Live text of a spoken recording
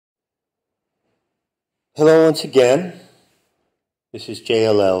Hello once again. This is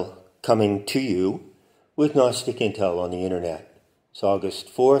JLL coming to you with Gnostic Intel on the Internet. It's August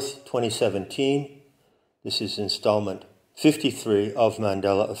 4th, 2017. This is installment 53 of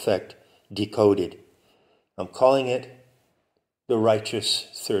Mandela Effect Decoded. I'm calling it The Righteous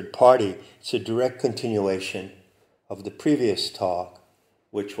Third Party. It's a direct continuation of the previous talk,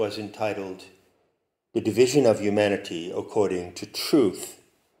 which was entitled The Division of Humanity According to Truth,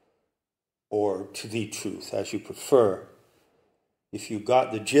 or to the truth, as you prefer. If you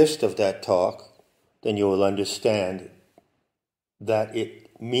got the gist of that talk, then you will understand that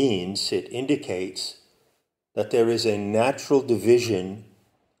it indicates that there is a natural division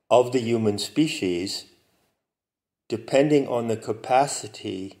of the human species depending on the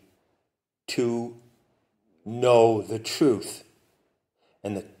capacity to know the truth.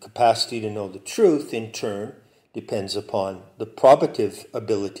 And the capacity to know the truth, in turn, depends upon the probative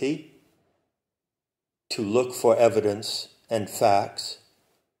ability to look for evidence and facts,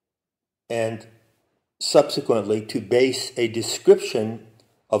 and subsequently to base a description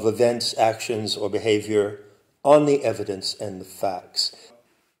of events, actions, or behavior on the evidence and the facts.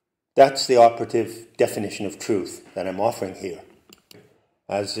 That's the operative definition of truth that I'm offering here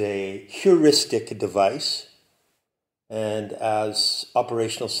as a heuristic device and as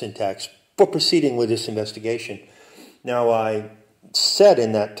operational syntax for proceeding with this investigation. Now, I said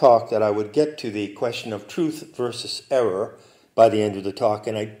in that talk that I would get to the question of truth versus error by the end of the talk,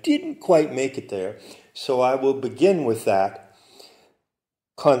 and I didn't quite make it there. So I will begin with that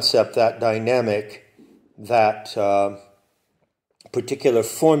concept, that dynamic, that particular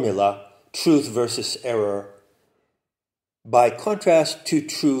formula, truth versus error, by contrast to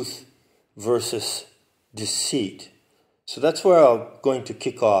truth versus deceit. So that's where I'm going to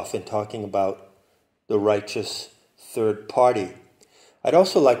kick off in talking about the righteous third party. I'd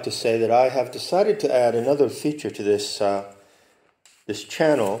also like to say that I have decided to add another feature to this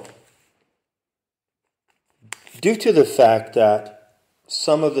channel due to the fact that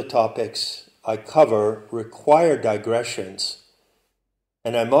some of the topics I cover require digressions,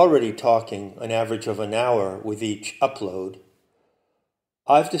 and I'm already talking an average of an hour with each upload.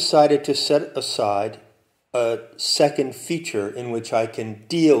 I've decided to set aside a second feature in which I can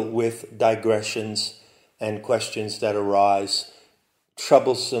deal with digressions and questions that arise,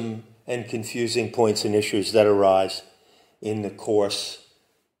 troublesome and confusing points and issues that arise in the course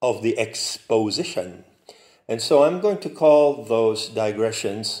of the exposition. And so I'm going to call those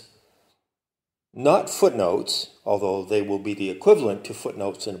digressions not footnotes, although they will be the equivalent to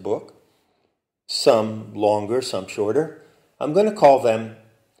footnotes in a book, some longer, some shorter. I'm going to call them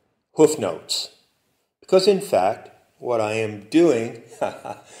hoof notes, because in fact, what I am doing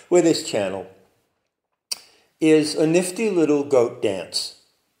with this channel is a nifty little goat dance,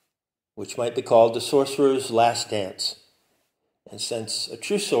 which might be called the sorcerer's last dance. And since a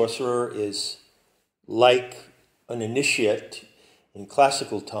true sorcerer is like an initiate in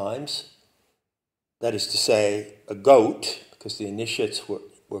classical times, that is to say, a goat, because the initiates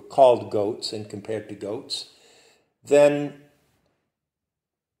were called goats and compared to goats, then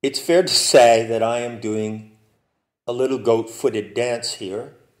it's fair to say that I am doing a little goat-footed dance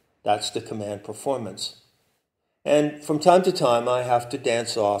here. That's the command performance. And from time to time, I have to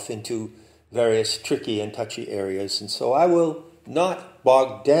dance off into various tricky and touchy areas. And so I will not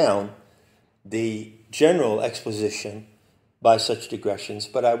bog down the general exposition by such digressions,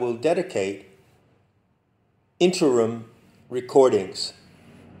 but I will dedicate interim recordings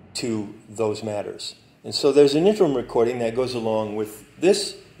to those matters. And so there's an interim recording that goes along with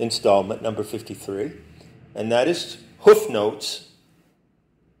this installment, number 53, and that is hoof notes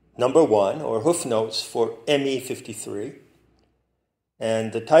number 1, or hoof notes for ME53.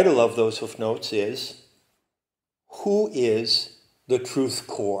 And the title of those hoof notes is, Who is the Truth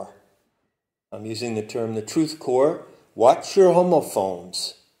Core? I'm using the term the Truth Core. Watch your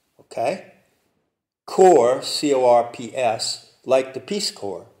homophones, okay? Core, C-O-R-P-S, like the Peace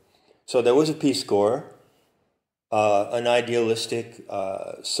Corps. So there was a Peace Corps, an idealistic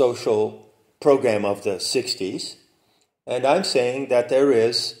social program of the 60s, and I'm saying that there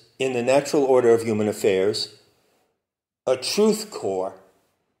is, in the natural order of human affairs, a truth core,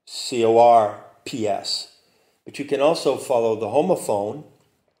 C-O-R-P-S. But you can also follow the homophone,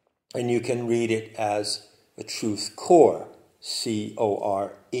 and you can read it as a truth core,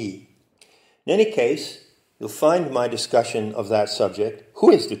 C-O-R-E. In any case, you'll find my discussion of that subject,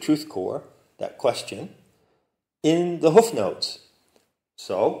 who is the truth core, that question, in the hoof notes.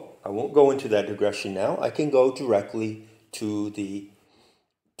 So I won't go into that digression now. I can go directly to the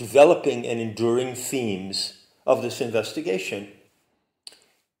developing and enduring themes of this investigation.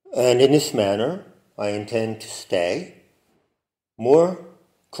 And in this manner, I intend to stay more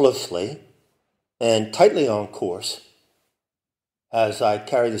closely and tightly on course as I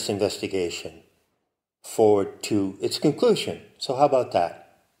carry this investigation forward to its conclusion. So how about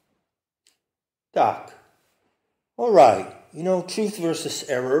that? Doc, all right, truth versus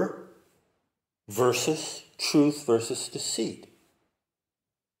error versus truth versus deceit.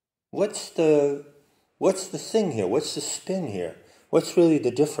 What's the thing here? What's the spin here? What's really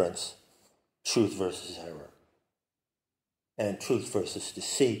the difference? Truth versus error and truth versus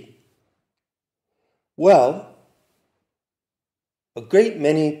deceit. Well, a great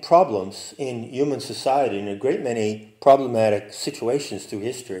many problems in human society and a great many problematic situations through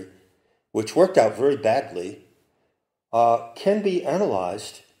history, which worked out very badly, can be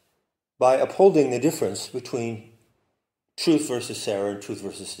analyzed by upholding the difference between truth versus error and truth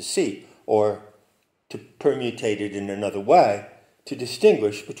versus deceit, or to permutate it in another way, to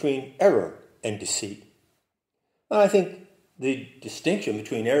distinguish between error and deceit. And I think the distinction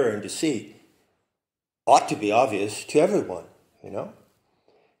between error and deceit ought to be obvious to everyone,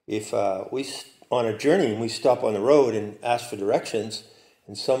 If we on a journey and we stop on the road and ask for directions,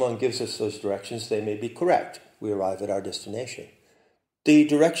 and someone gives us those directions, they may be correct. We arrive at our destination. The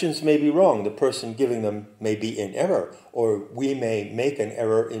directions may be wrong. The person giving them may be in error, or we may make an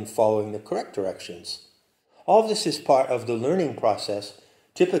error in following the correct directions. All this is part of the learning process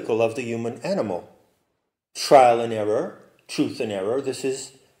typical of the human animal. Trial and error, truth and error, this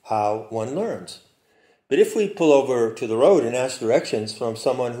is how one learns. But if we pull over to the road and ask directions from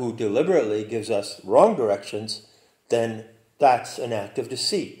someone who deliberately gives us wrong directions, then that's an act of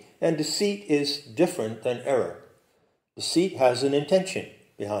deceit. And deceit is different than error. Deceit has an intention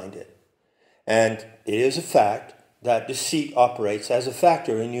behind it. And it is a fact that deceit operates as a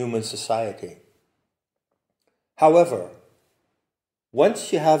factor in human society. However,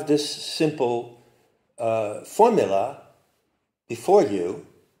 once you have this simple formula before you,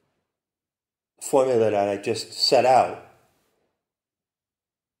 formula that I just set out,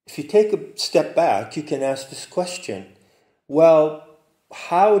 if you take a step back, you can ask this question, well,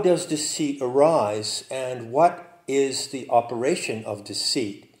 how does deceit arise, and what is the operation of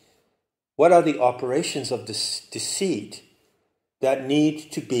deceit? What are the operations of this deceit that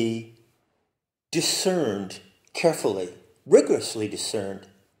need to be discerned carefully, rigorously discerned,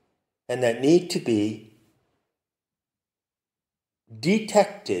 and that need to be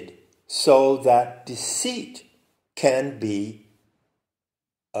detected so that deceit can be,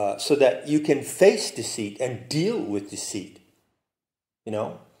 so that you can face deceit and deal with deceit?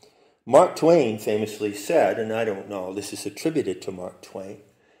 Mark Twain famously said, and I don't know, this is attributed to Mark Twain,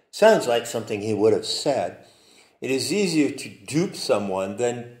 sounds like something he would have said, it is easier to dupe someone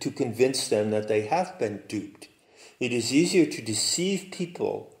than to convince them that they have been duped. It is easier to deceive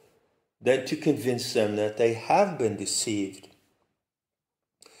people than to convince them that they have been deceived.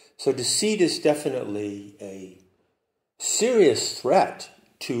 So deceit is definitely a serious threat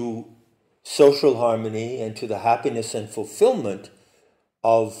to social harmony and to the happiness and fulfillment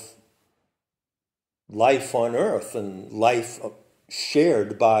of life on earth and life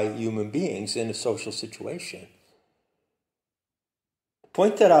shared by human beings in a social situation. The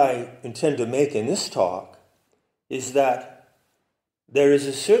point that I intend to make in this talk is that there is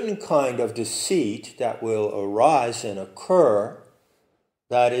a certain kind of deceit that will arise and occur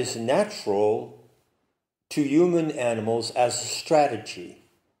that is natural to human animals as a strategy.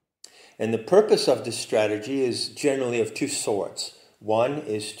 And the purpose of this strategy is generally of two sorts. One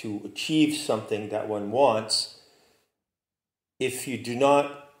is to achieve something that one wants. If you do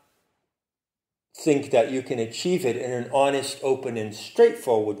not think that you can achieve it in an honest, open, and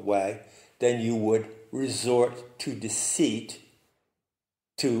straightforward way, then you would resort to deceit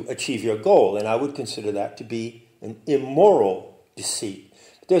to achieve your goal. And I would consider that to be an immoral deceit.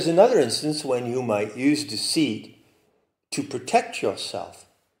 But there's another instance when you might use deceit to protect yourself.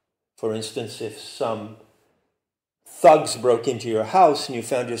 For instance, if some thugs broke into your house and you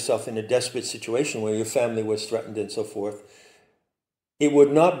found yourself in a desperate situation where your family was threatened and so forth, it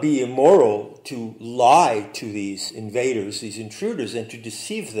would not be immoral to lie to these invaders, these intruders, and to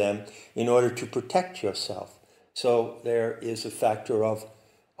deceive them in order to protect yourself. So there is a factor of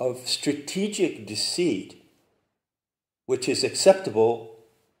strategic deceit, which is acceptable.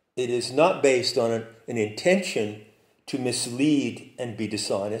 It is not based on an intention to mislead and be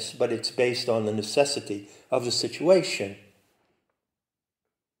dishonest, but it's based on the necessity of the situation.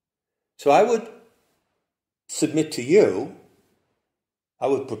 So I would submit to you, I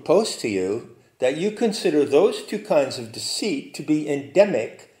would propose to you that you consider those two kinds of deceit to be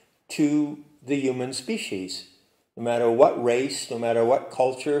endemic to the human species. No matter what race, no matter what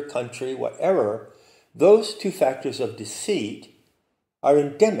culture, country, whatever, those two factors of deceit are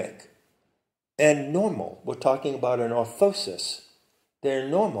endemic and normal. We're talking about an orthosis. They're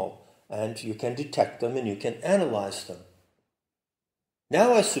normal, and you can detect them and you can analyze them.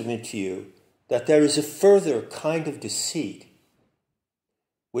 Now I submit to you that there is a further kind of deceit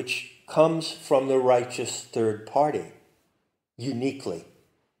which comes from the righteous third party, uniquely.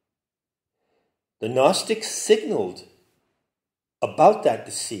 The Gnostics signaled about that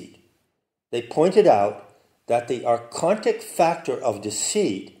deceit. They pointed out that the archontic factor of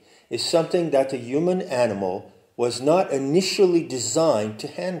deceit is something that the human animal was not initially designed to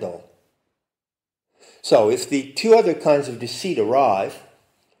handle. So if the two other kinds of deceit arrive,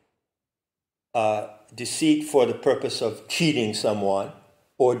 deceit for the purpose of cheating someone,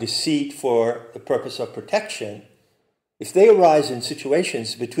 or deceit for the purpose of protection, if they arise in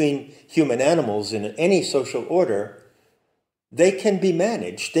situations between human animals in any social order, they can be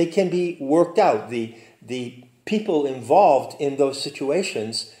managed, they can be worked out. The people involved in those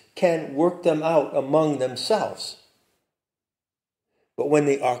situations can work them out among themselves. But when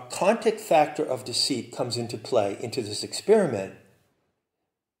the archontic factor of deceit comes into play, into this experiment,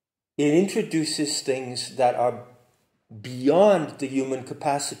 it introduces things that are beyond the human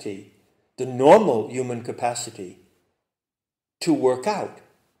capacity, the normal human capacity, to work out.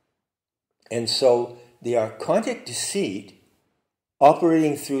 And so the archontic deceit,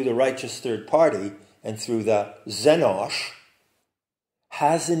 operating through the righteous third party and through the xenos,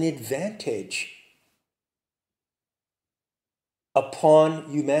 has an advantage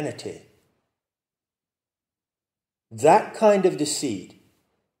upon humanity. That kind of deceit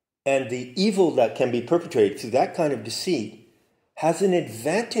and the evil that can be perpetrated through that kind of deceit has an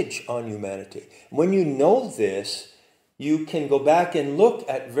advantage on humanity. When you know this, you can go back and look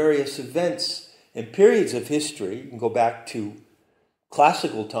at various events and periods of history. You can go back to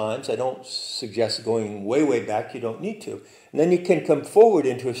classical times. I don't suggest going way, way back. You don't need to. And then you can come forward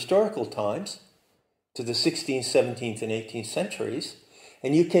into historical times, to the 16th, 17th, and 18th centuries,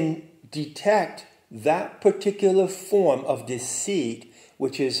 and you can detect that particular form of deceit,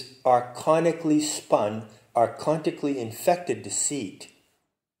 which is archonically spun, archontically infected deceit.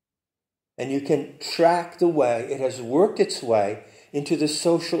 And you can track the way it has worked its way into the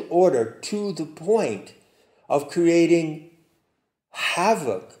social order to the point of creating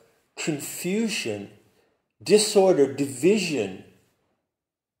havoc, confusion, disorder, division,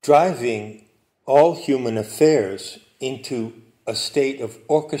 driving all human affairs into a state of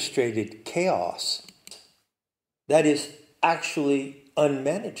orchestrated chaos that is actually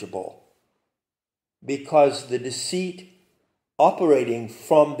unmanageable, because the deceit operating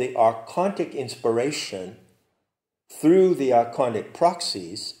from the archontic inspiration through the archontic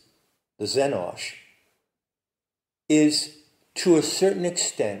proxies, the xenos, is to a certain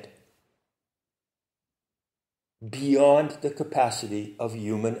extent beyond the capacity of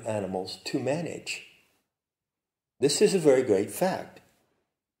human animals to manage. This is a very great fact.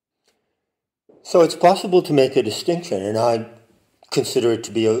 So it's possible to make a distinction, and I consider it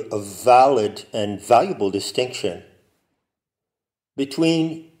to be a valid and valuable distinction,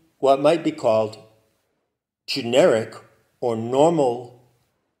 between what might be called generic or normal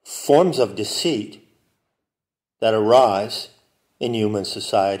forms of deceit that arise in human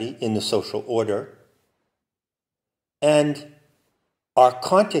society, in the social order, and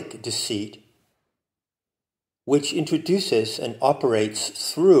archontic deceit, which introduces and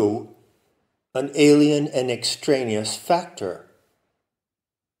operates through an alien and extraneous factor.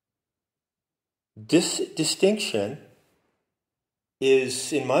 This distinction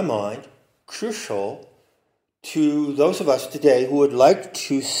is, in my mind, crucial to those of us today who would like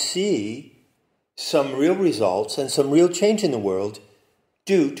to see some real results and some real change in the world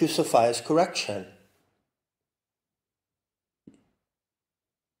due to Sophia's correction.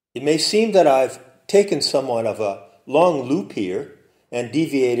 It may seem that I've taken somewhat of a long loop here and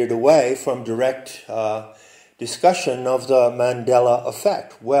deviated away from direct discussion of the Mandela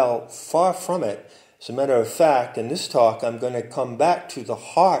effect. Well, far from it. As a matter of fact, in this talk, I'm going to come back to the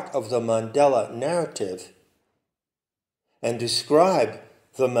heart of the Mandela narrative and describe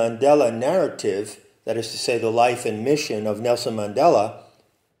the Mandela narrative, that is to say, the life and mission of Nelson Mandela,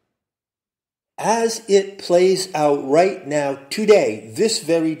 as it plays out right now, today, this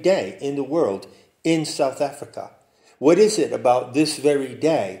very day in the world, in South Africa. What is it about this very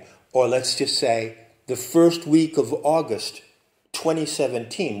day, or let's just say the first week of August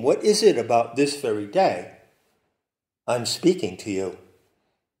 2017, what is it about this very day I'm speaking to you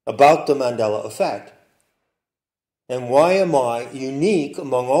about the Mandela effect? And why am I unique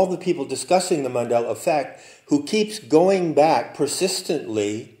among all the people discussing the Mandela effect who keeps going back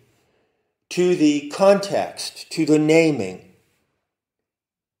persistently to the context, to the naming.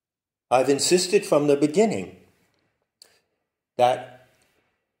 I've insisted from the beginning that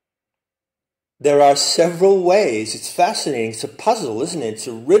there are several ways. It's fascinating. It's a puzzle, isn't it? It's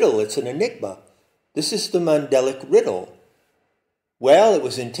a riddle. It's an enigma. This is the Mandelic riddle. Well, it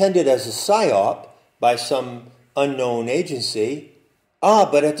was intended as a psyop by some unknown agency.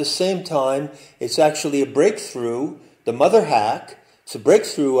 But at the same time, it's actually a breakthrough, the mother hack. It's a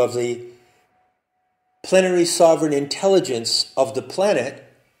breakthrough of the plenary sovereign intelligence of the planet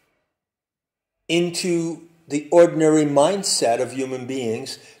into the ordinary mindset of human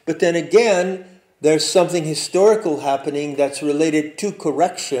beings. But then again, there's something historical happening that's related to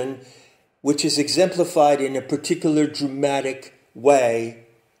correction, which is exemplified in a particular dramatic way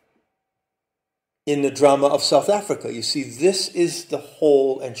in the drama of South Africa. You see, this is the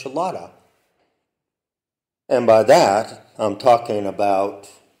whole enchilada. And by that, I'm talking about,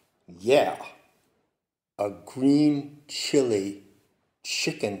 a green chili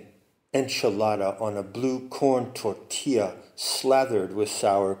chicken enchilada on a blue corn tortilla slathered with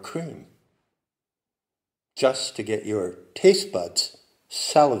sour cream, just to get your taste buds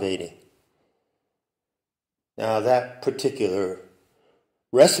salivating. Now, that particular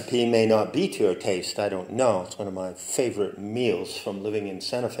recipe may not be to your taste. I don't know. It's one of my favorite meals from living in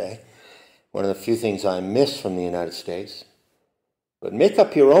Santa Fe. One of the few things I miss from the United States. But make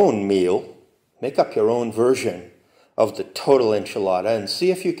up your own meal. Make up your own version of the total enchilada and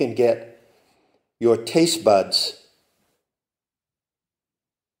see if you can get your taste buds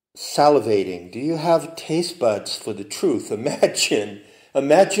salivating. Do you have taste buds for the truth? Imagine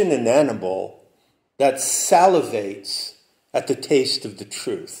an animal that salivates at the taste of the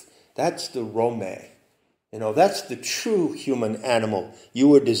truth. That's the Rome. That's the true human animal you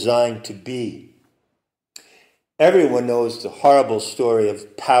were designed to be. Everyone knows the horrible story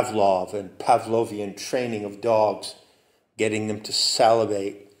of Pavlov and Pavlovian training of dogs, getting them to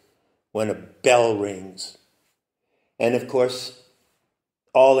salivate when a bell rings. And of course,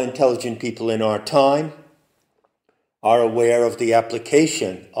 all intelligent people in our time are aware of the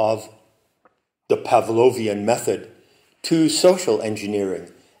application of the Pavlovian method to social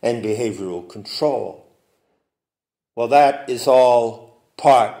engineering and behavioral control. Well, that is all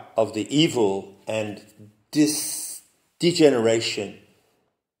part of the evil and degeneration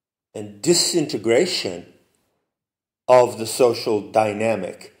and disintegration of the social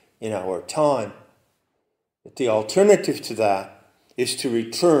dynamic in our time. But the alternative to that is to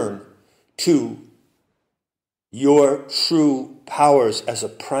return to your true powers as a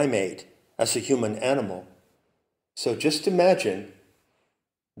primate, as a human animal. So just imagine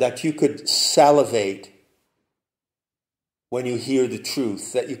that you could salivate when you hear the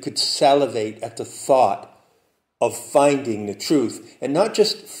truth, that you could salivate at the thought of finding the truth, and not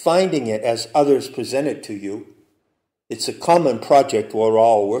just finding it as others present it to you. It's a common project we're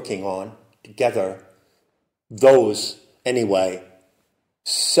all working on together. Those, anyway,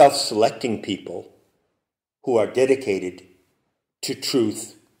 self-selecting people who are dedicated to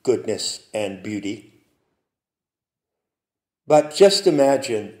truth, goodness, and beauty. But just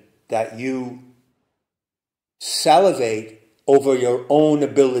imagine that you salivate over your own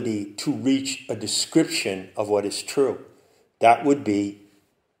ability to reach a description of what is true. That would be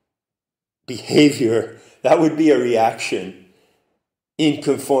behavior. That would be a reaction in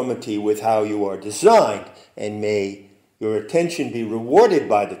conformity with how you are designed. And may your attention be rewarded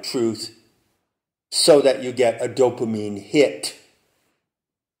by the truth so that you get a dopamine hit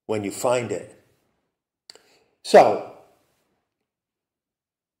when you find it. So,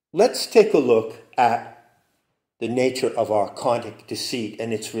 let's take a look at the nature of archonic deceit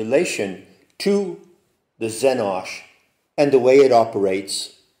and its relation to the Xenosh and the way it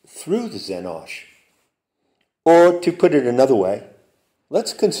operates through the Xenosh. Or to put it another way,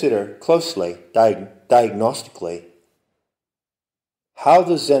 let's consider closely, diagnostically, how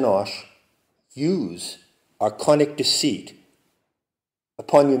the Xenosh use archonic deceit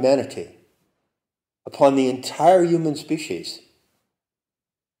upon humanity, upon the entire human species,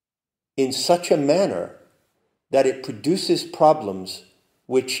 in such a manner that it produces problems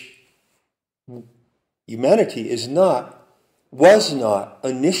which humanity was not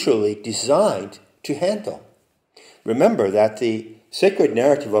initially designed to handle. Remember that the sacred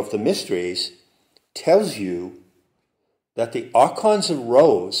narrative of the mysteries tells you that the archons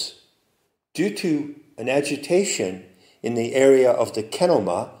arose due to an agitation in the area of the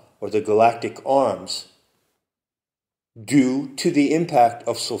Kenoma, or the galactic arms, due to the impact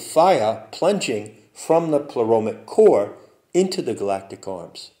of Sophia plunging from the pleromic core into the galactic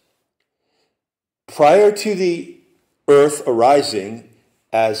arms. Prior to the Earth arising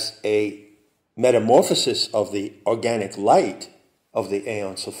as a metamorphosis of the organic light of the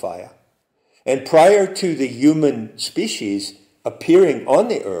Aeon Sophia. And prior to the human species appearing on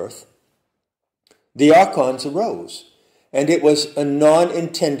the earth, the archons arose. And it was a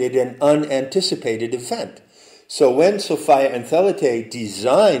non-intended and unanticipated event. So when Sophia and Thelete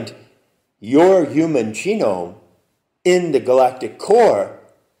designed your human genome in the galactic core,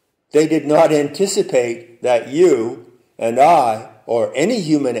 they did not anticipate that you and I, or any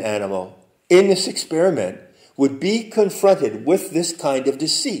human animal in this experiment, would be confronted with this kind of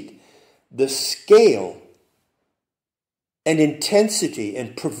deceit. The scale and intensity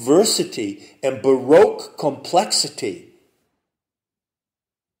and perversity and baroque complexity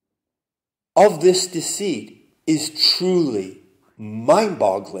of this deceit is truly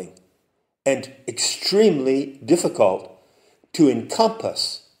mind-boggling and extremely difficult to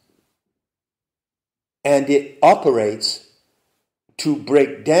encompass. And it operates to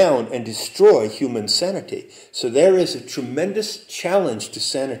break down and destroy human sanity. So there is a tremendous challenge to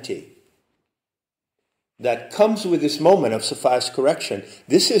sanity that comes with this moment of Sophia's correction.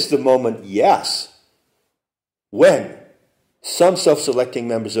 This is the moment, yes, when some self-selecting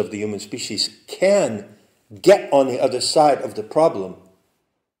members of the human species can get on the other side of the problem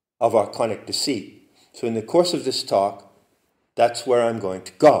of archonic deceit. So in the course of this talk, that's where I'm going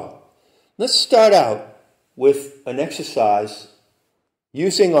to go. Let's start out with an exercise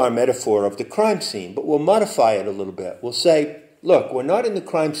using our metaphor of the crime scene, but we'll modify it a little bit. We'll say, look, we're not in the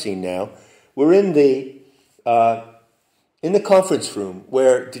crime scene now. We're in the conference room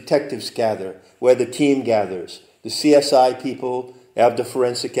where detectives gather, where the team gathers. The CSI people have the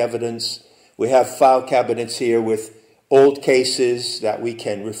forensic evidence. We have file cabinets here with old cases that we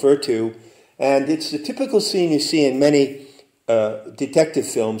can refer to. And it's the typical scene you see in many detective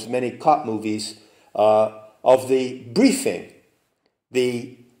films, many cop movies, of the briefing.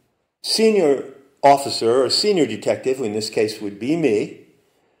 The senior officer or senior detective, who in this case would be me,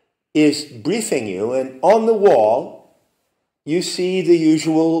 is briefing you, and on the wall you see the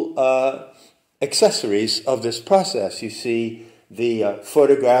usual accessories of this process. You see the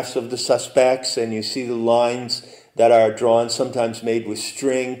photographs of the suspects, and you see the lines that are drawn, sometimes made with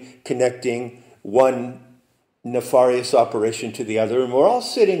string, connecting one nefarious operation to the other. And we're all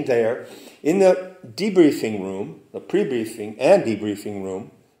sitting there in the debriefing room, the pre-briefing and debriefing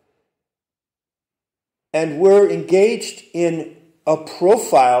room, and we're engaged in a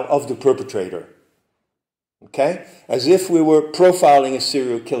profile of the perpetrator, okay? As if we were profiling a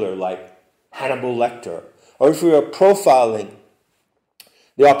serial killer like Hannibal Lecter, or if we were profiling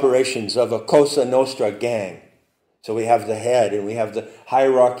the operations of a Cosa Nostra gang. So we have the head and we have the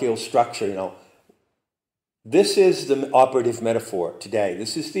hierarchical structure, you know. This is the operative metaphor today.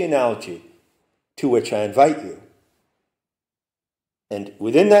 This is the analogy to which I invite you. And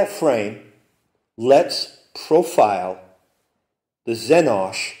within that frame, let's profile the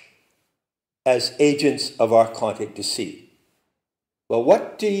Xenosh as agents of archontic deceit. Well,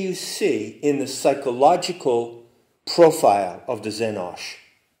 what do you see in the psychological profile of the Xenosh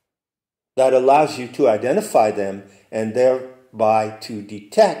that allows you to identify them and thereby to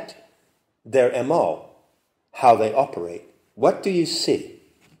detect their MO, how they operate? What do you see?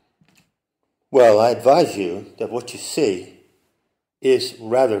 Well, I advise you that what you see is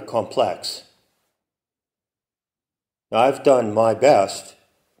rather complex. Now, I've done my best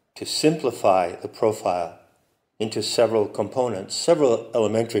to simplify the profile into several components, several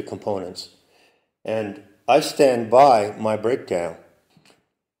elementary components, and I stand by my breakdown.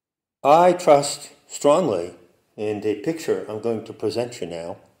 I trust strongly in the picture I'm going to present you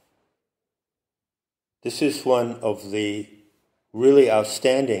now. This is one of the really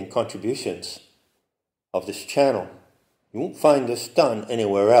outstanding contributions of this channel. You won't find this done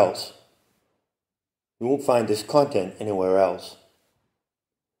anywhere else. You won't find this content anywhere else.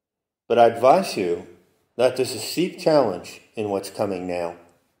 But I advise you that there's a steep challenge in what's coming now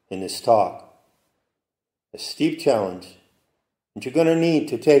in this talk. A steep challenge. And you're going to need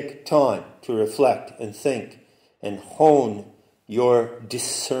to take time to reflect and think and hone your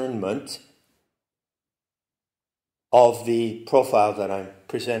discernment of the profile that I'm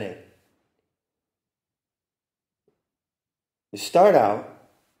presenting. You start out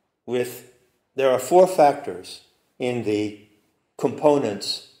with, there are 4 factors in the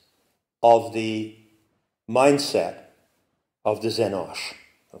components of the mindset of the Xenosh,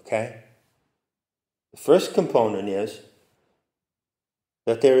 okay? The first component is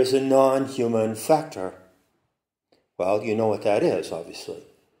that there is a non-human factor. Well, you know what that is, obviously.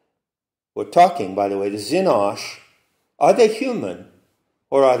 We're talking, by the way, the Xenosh, are they human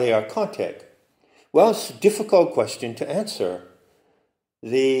or are they archontic? Well, it's a difficult question to answer.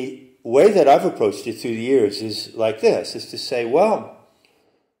 The way that I've approached it through the years is like this, is to say, well,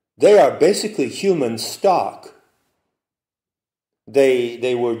 they are basically human stock.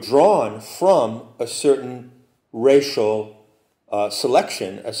 They were drawn from a certain racial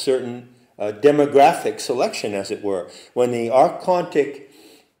selection, a certain demographic selection, as it were. When the archontic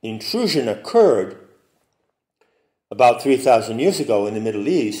intrusion occurred about 3,000 years ago in the Middle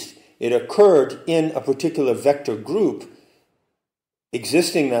East, it occurred in a particular vector group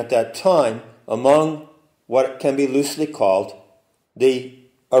existing at that time among what can be loosely called the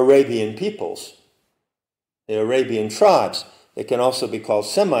Arabian peoples, the Arabian tribes. They can also be called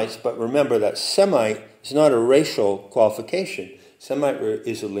Semites, but remember that Semite is not a racial qualification. Semite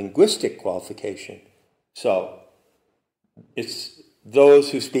is a linguistic qualification. So it's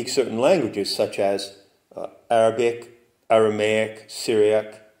those who speak certain languages such as Arabic, Aramaic,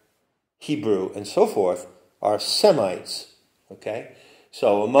 Syriac, Hebrew, and so forth are Semites. Okay?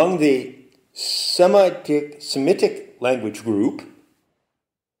 So among the Semitic language group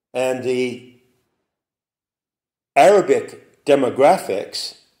and the Arabic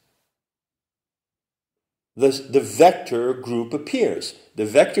demographics, the vector group appears. The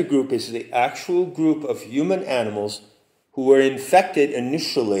vector group is the actual group of human animals who were infected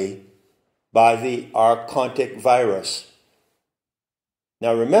initially by the archontic virus.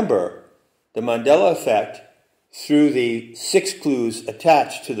 Now remember, the Mandela effect, through the 6 clues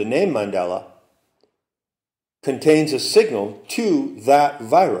attached to the name Mandela, contains a signal to that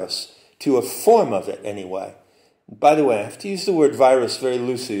virus, to a form of it anyway. By the way, I have to use the word virus very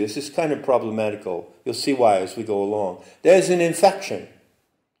loosely. This is kind of problematical. You'll see why as we go along. There's an infection,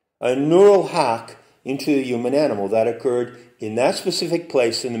 a neural hack into the human animal that occurred in that specific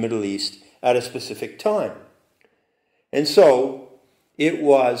place in the Middle East at a specific time. And so it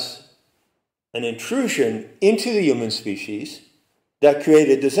was an intrusion into the human species that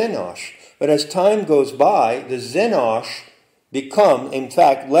created the Xenosh. But as time goes by, the Xenosh become, in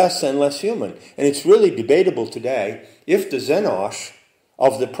fact, less and less human. And it's really debatable today if the Xenosh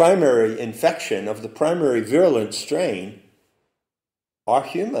of the primary infection, of the primary virulent strain, are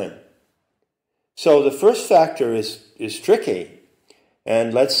human. So the first factor is tricky.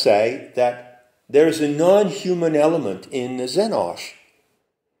 And let's say that there's a non-human element in the Xenosh.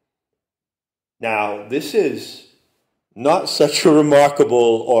 Now, this is not such a remarkable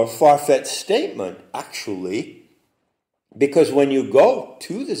or far-fetched statement, actually, because when you go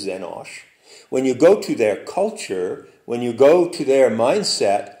to the Xenosh, when you go to their culture, when you go to their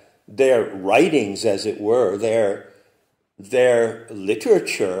mindset, their writings, as it were, their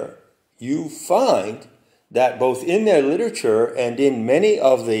literature, you find that both in their literature and in many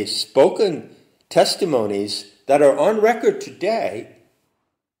of the spoken testimonies that are on record today,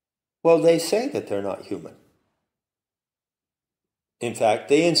 well, they say that they're not human. In fact,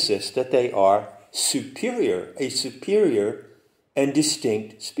 they insist that they are superior, a superior and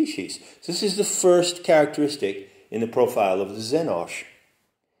distinct species. So this is the first characteristic in the profile of the Xenosh.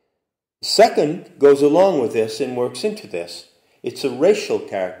 The second goes along with this and works into this. It's a racial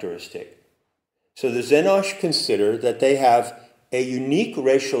characteristic. So the Xenosh consider that they have a unique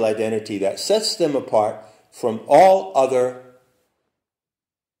racial identity that sets them apart from all other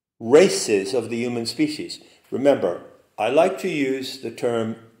races of the human species. Remember, I like to use the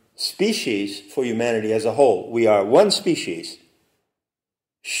term species for humanity as a whole. We are one species,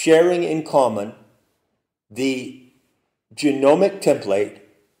 sharing in common the genomic template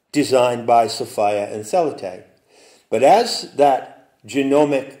designed by Sophia and Thelete. But as that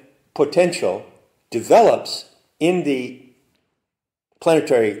genomic potential develops in the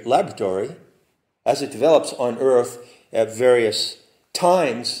planetary laboratory, as it develops on Earth at various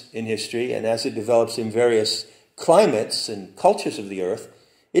times in history, and as it develops in various climates and cultures of the Earth,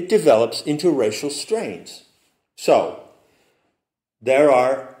 it develops into racial strains. So, there's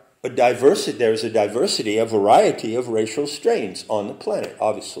a diversity, a variety of racial strains on the planet,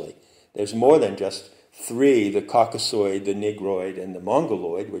 obviously. There's more than just 3, the Caucasoid, the Negroid, and the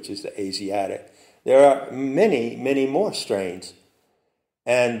Mongoloid, which is the Asiatic. There are many, many more strains.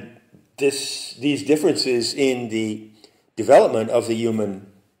 And these differences in the development of the human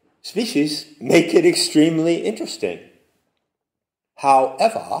species make it extremely interesting.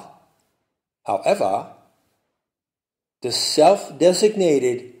 However, the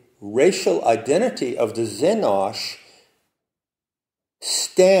self-designated racial identity of the Xenosh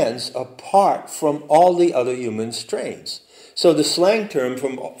stands apart from all the other human strains. So the slang term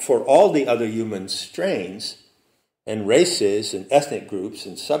for all the other human strains and races and ethnic groups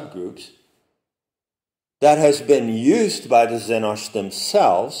and subgroups that has been used by the Xenosh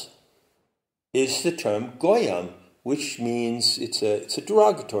themselves is the term Goyim. which means it's a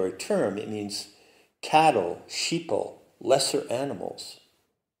derogatory term. It means cattle, sheeple, lesser animals.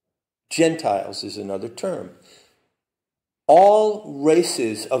 Gentiles is another term. All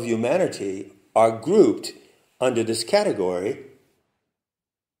races of humanity are grouped under this category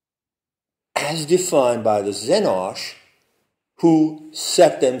as defined by the Xenosh, who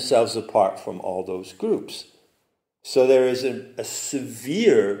set themselves apart from all those groups. So there is a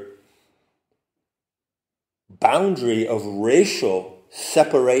severe boundary of racial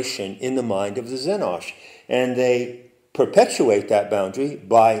separation in the mind of the Xenosh, and they perpetuate that boundary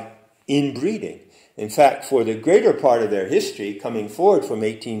by inbreeding. In fact, for the greater part of their history, coming forward from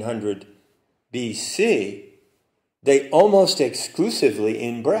 1800 BC, they almost exclusively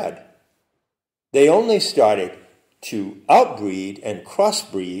inbred. They only started to outbreed and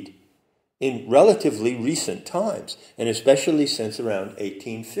crossbreed in relatively recent times, and especially since around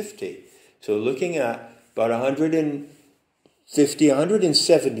 1850. So looking at about 150,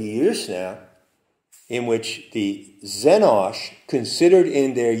 170 years now, in which the Xenosh, considered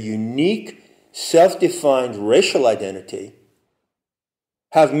in their unique, self-defined racial identity,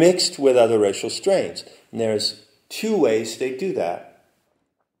 have mixed with other racial strains. And there's two ways they do that.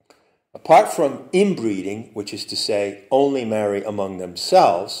 Apart from inbreeding, which is to say only marry among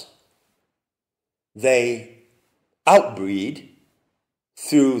themselves, they outbreed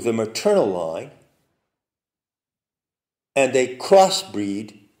through the maternal line, and they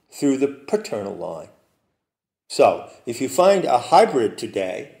crossbreed through the paternal line. So, if you find a hybrid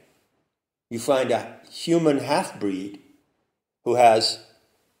today, you find a human half-breed who has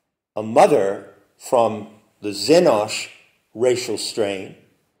a mother from the Xenosh racial strain,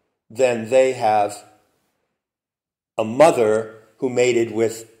 then they have a mother who mated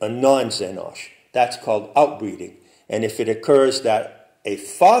with a non-Xenosh. That's called outbreeding. And if it occurs that a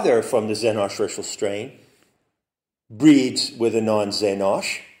father from the Xenosh racial strain breeds with a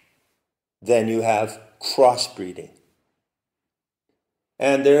non-Xenosh, then you have crossbreeding.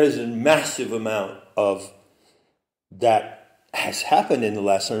 And there is a massive amount of that has happened in the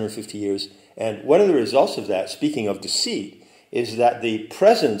last 150 years. And one of the results of that, speaking of deceit, is that the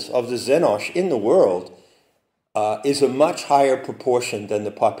presence of the Xenosh in the world is a much higher proportion than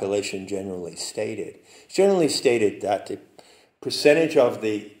the population generally stated. It's generally stated that the percentage of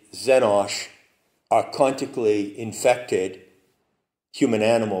the Xenosh archontically infected human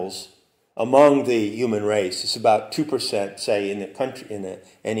animals among the human race is about 2%, say, in the country,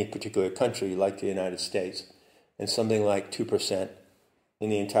 any particular country like the United States, and something like 2% in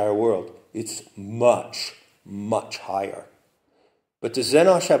the entire world. It's much, much higher. But the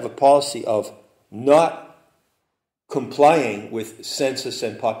Xenosh have a policy of not complying with census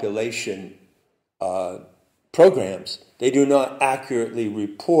and population programs. They do not accurately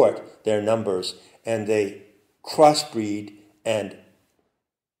report their numbers, and they crossbreed and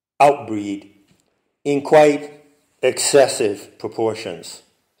outbreed in quite excessive proportions.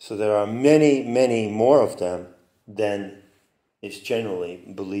 So there are many, many more of them than is generally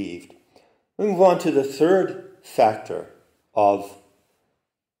believed. We move on to the third factor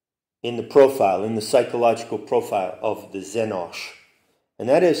in the psychological profile of the Xenosh. And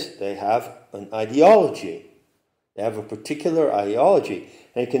that is, they have an ideology. They have a particular ideology.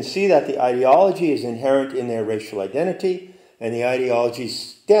 And you can see that the ideology is inherent in their racial identity, and the ideology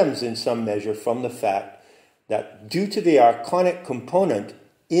stems in some measure from the fact that due to the archonic component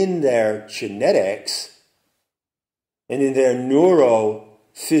in their genetics and in their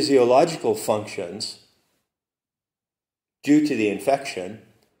neurophysiological functions, due to the infection,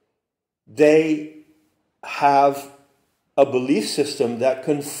 they have a belief system that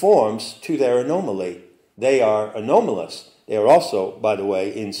conforms to their anomaly. They are anomalous. They are also, by the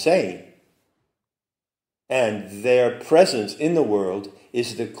way, insane. And their presence in the world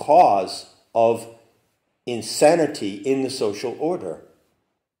is the cause of insanity in the social order.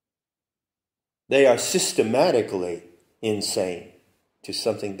 They are systematically insane, which is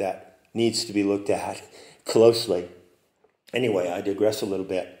something that needs to be looked at closely. Anyway, I digress a little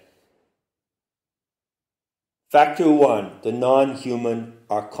bit. Factor 1, the non-human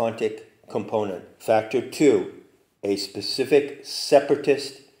archontic component. Factor 2, a specific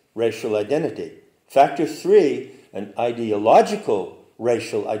separatist racial identity. Factor 3, an ideological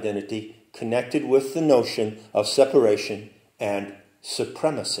racial identity connected with the notion of separation and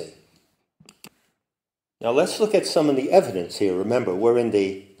supremacy. Now let's look at some of the evidence here. Remember, we're in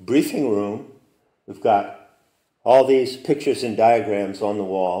the briefing room. We've got all these pictures and diagrams on the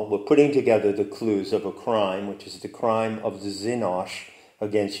wall. We're putting together the clues of a crime, which is the crime of the Xenosh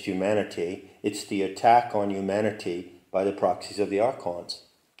against humanity. It's the attack on humanity by the proxies of the archons.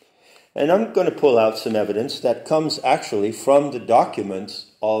 And I'm going to pull out some evidence that comes actually from the documents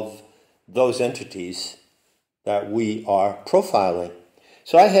of those entities that we are profiling.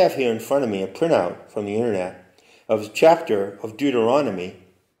 So I have here in front of me a printout from the internet of a chapter of Deuteronomy,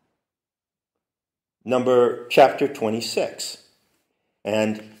 chapter 26.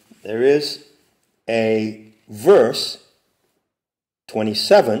 And there is a verse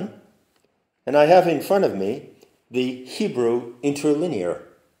 27, and I have in front of me the Hebrew interlinear.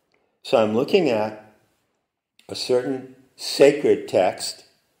 So I'm looking at a certain sacred text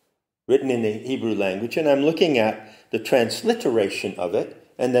written in the Hebrew language, and I'm looking at the transliteration of it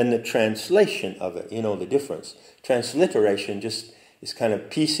and then the translation of it. You know the difference. Transliteration just is kind of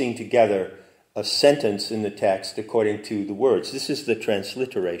piecing together a sentence in the text according to the words. This is the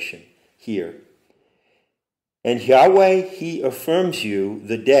transliteration here. And Yahweh, he affirms you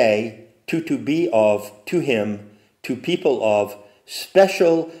the day to be of, to him, to people of,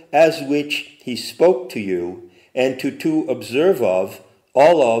 special as which he spoke to you, and to observe of,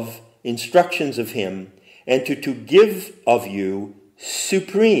 all of, instructions of him, and to give of you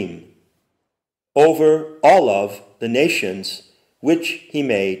supreme over all of the nations which he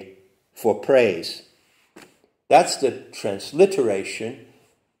made for praise. That's the transliteration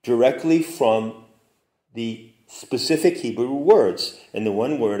directly from the specific Hebrew words. And the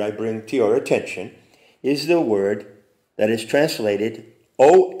one word I bring to your attention is the word that is translated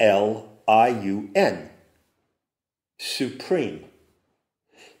O-L-I-U-N, supreme.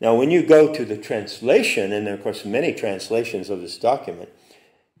 Now, when you go to the translation, and there are, of course, many translations of this document,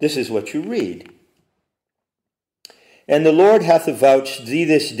 this is what you read. And the Lord hath avouched thee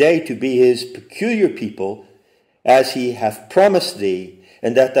this day to be his peculiar people, as he hath promised thee,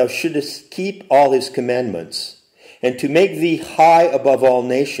 and that thou shouldest keep all his commandments, and to make thee high above all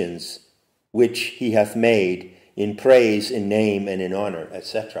nations, which he hath made, in praise, in name, and in honor,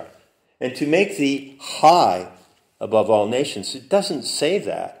 etc. And to make thee high above all nations. It doesn't say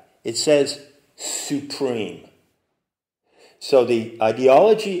that. It says supreme. So the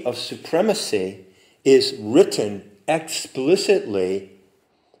ideology of supremacy is written explicitly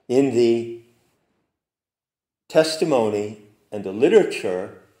in the testimony and the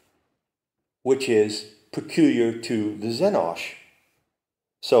literature which is peculiar to the Zenosh.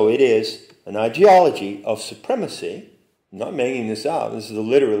 So it is an ideology of supremacy. I'm not making this out. This is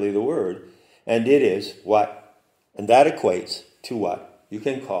literally the word. And it is what? And that equates to what you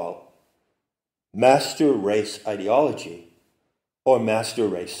can call master race ideology or master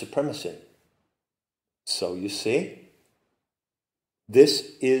race supremacy. So you see,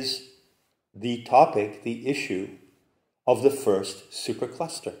 this is the topic, the issue of the first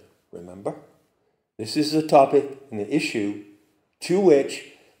supercluster. Remember? This is the topic and the issue to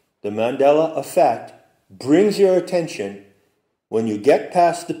which the Mandela effect brings your attention when you get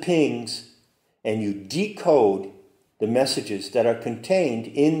past the pings and you decode the messages that are contained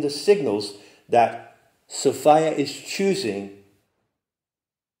in the signals that Sophia is choosing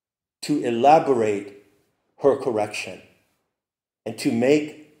to elaborate her correction and to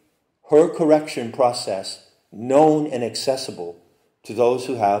make her correction process known and accessible to those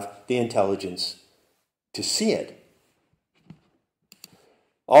who have the intelligence to see it.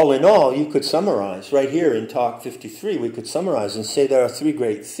 All in all, you could summarize, right here in Talk 53, we could summarize and say there are three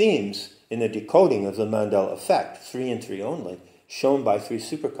great themes in the decoding of the Mandela effect, 3 and 3 only, shown by 3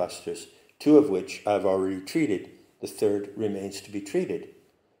 superclusters, 2 of which I've already treated. The third remains to be treated.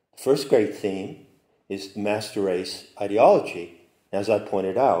 The first great theme is the master race ideology. As I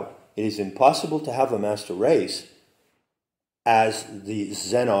pointed out, it is impossible to have a master race as the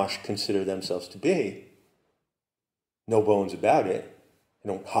Zenosh consider themselves to be. No bones about it. They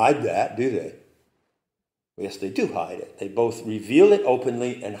don't hide that, do they? Yes, they do hide it. They both reveal it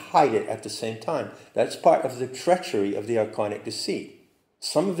openly and hide it at the same time. That's part of the treachery of the archonic deceit.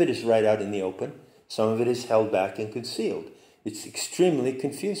 Some of it is right out in the open. Some of it is held back and concealed. It's extremely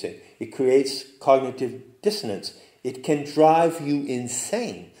confusing. It creates cognitive dissonance. It can drive you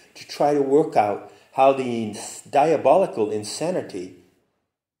insane to try to work out how the diabolical insanity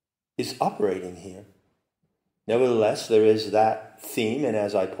is operating here. Nevertheless, there is that theme, and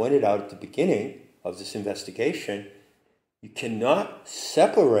as I pointed out at the beginning of this investigation, you cannot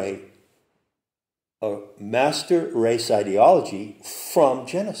separate a master race ideology from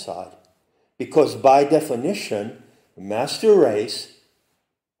genocide. Because by definition, the master race,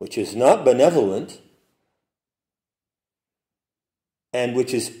 which is not benevolent and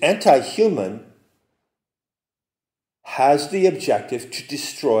which is anti-human, has the objective to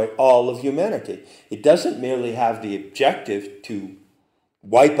destroy all of humanity. It doesn't merely have the objective to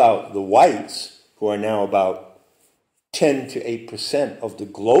wipe out the whites, who are now about 10 to 8% of the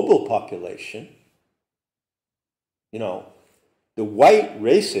global population. You know, the white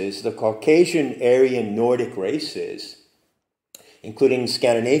races, the Caucasian, Aryan, Nordic races, including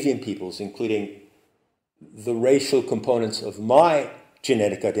Scandinavian peoples, including the racial components of my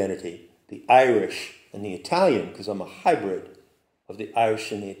genetic identity, the Irish and the Italian, because I'm a hybrid of the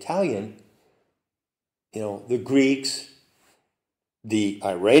Irish and the Italian, you know, the Greeks, the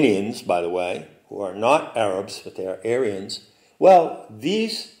Iranians, by the way, who are not Arabs, but they are Aryans. Well,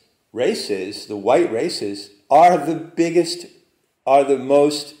 these races, the white races, are the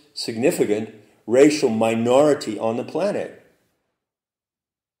most significant racial minority on the planet.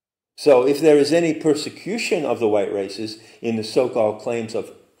 So if there is any persecution of the white races in the so-called claims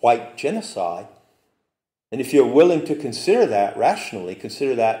of white genocide, and if you're willing to consider that rationally,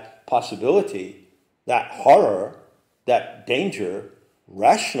 consider that possibility, that horror, that danger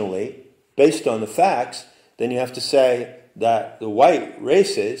rationally, based on the facts, then you have to say that the white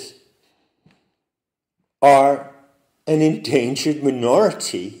races are an endangered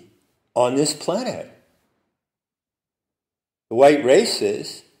minority on this planet. The white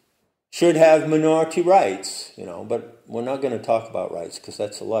races should have minority rights, you know, but we're not going to talk about rights because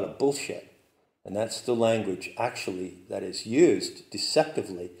that's a lot of bullshit. And that's the language actually that is used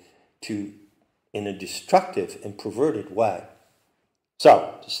deceptively in a destructive and perverted way.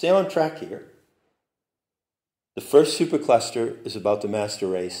 So, to stay on track here, the first supercluster is about the master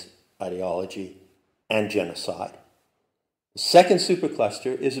race ideology and genocide. The second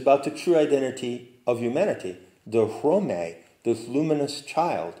supercluster is about the true identity of humanity, the Rome, the luminous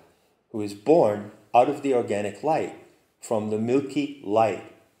child, who is born out of the organic light, from the milky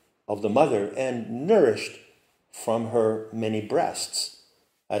light of the mother, and nourished from her many breasts,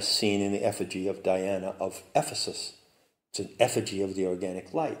 as seen in the effigy of Diana of Ephesus. It's an effigy of the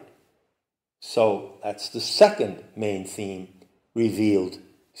organic light. So that's the second main theme revealed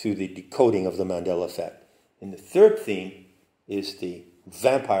through the decoding of the Mandela effect. And the third theme is the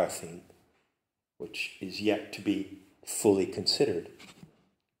vampire theme, which is yet to be fully considered.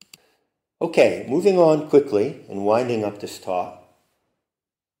 Okay, moving on quickly and winding up this talk.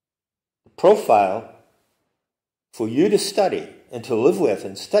 The profile for you to study and to live with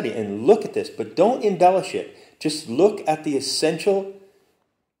and study and look at this, but don't embellish it. Just look at the essential,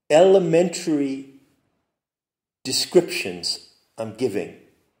 elementary descriptions I'm giving.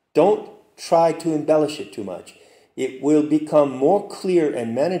 Don't try to embellish it too much. It will become more clear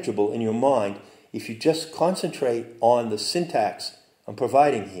and manageable in your mind if you just concentrate on the syntax I'm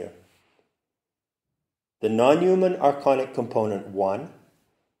providing here. The non-human archonic component 1,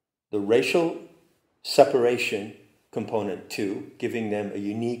 the racial separation component 2, giving them a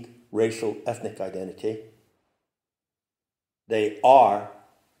unique racial ethnic identity. They are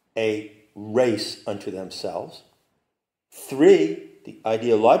a race unto themselves. 3, the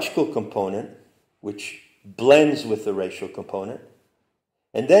ideological component, which blends with the racial component.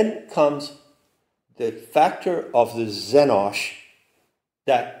 And then comes the factor of the xenos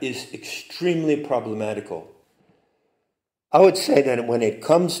that is extremely problematical. I would say that when it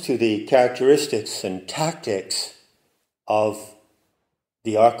comes to the characteristics and tactics of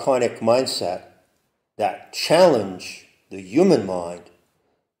the archonic mindset that challenge the human mind,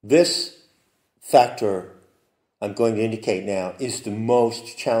 this factor I'm going to indicate now is the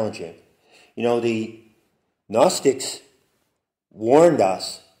most challenging. You know, the Gnostics warned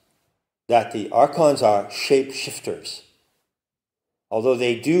us that the archons are shapeshifters. Although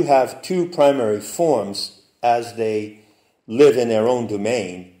they do have two primary forms as they live in their own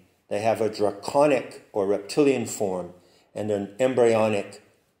domain, they have a draconic or reptilian form and an embryonic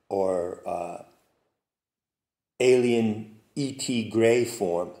or alien ET gray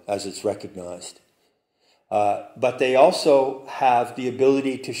form as it's recognized. But they also have the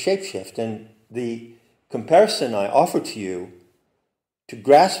ability to shapeshift, and the comparison I offer to you to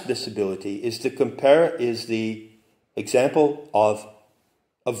grasp this ability is the example of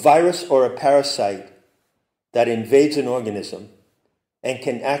a virus or a parasite that invades an organism and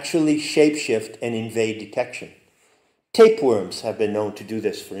can actually shapeshift and invade detection. Tapeworms have been known to do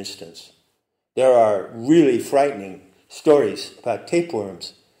this, for instance. There are really frightening stories about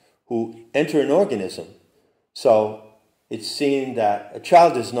tapeworms who enter an organism. So it's seen that a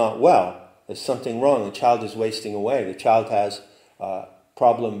child is not well, there's something wrong, the child is wasting away, the child has a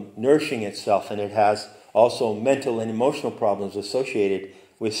problem nourishing itself, and it has also mental and emotional problems associated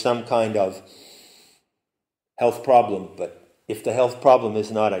with some kind of health problem. But if the health problem is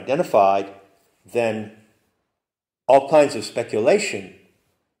not identified, then all kinds of speculation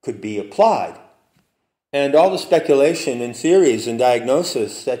could be applied. And all the speculation and theories and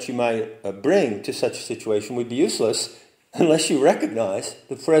diagnosis that you might bring to such a situation would be useless unless you recognize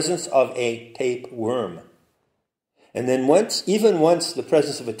the presence of a tapeworm. And then even once the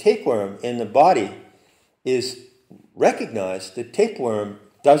presence of a tapeworm in the body is recognized, the tapeworm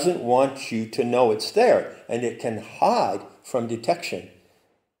doesn't want you to know it's there, and it can hide from detection.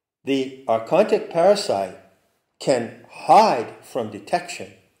 The archontic parasite can hide from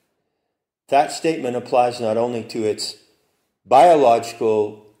detection. That statement applies not only to its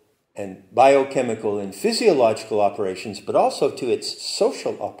biological and biochemical and physiological operations, but also to its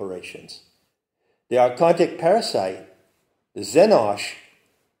social operations. The archontic parasite, the Xenosh,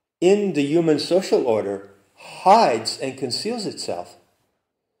 in the human social order, hides and conceals itself.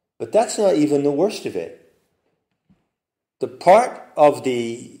 But that's not even the worst of it. The part of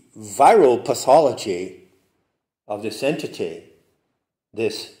the viral pathology of this entity,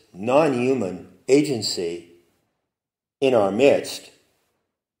 this non-human agency in our midst,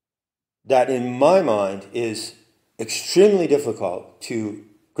 that in my mind is extremely difficult to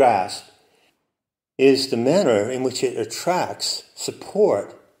grasp, is the manner in which it attracts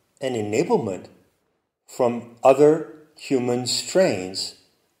support and enablement from other human strains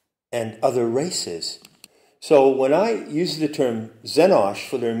and other races. So when I use the term Xenosh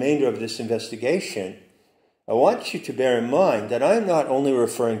for the remainder of this investigation, I want you to bear in mind that I'm not only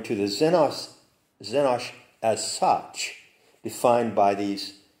referring to the Xenosh as such, defined by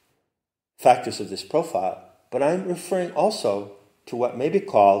these factors of this profile, but I'm referring also to what may be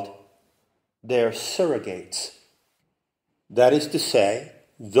called their surrogates. That is to say,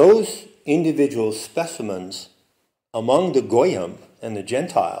 those individual specimens among the Goyim and the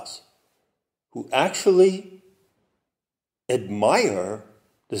Gentiles who actually admire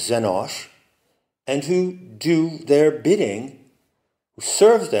the Xenosh and who do their bidding, who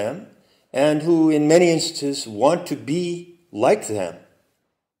serve them, and who in many instances want to be like them.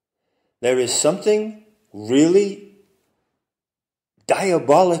 There is something really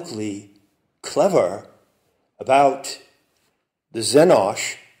diabolically clever about the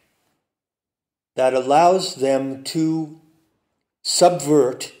Xenosh that allows them to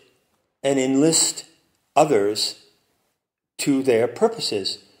subvert and enlist others to their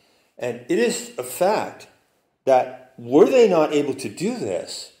purposes. And it is a fact that were they not able to do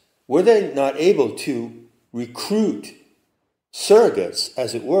this, were they not able to recruit surrogates,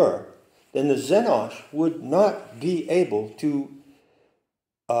 as it were, then the Xenosh would not be able to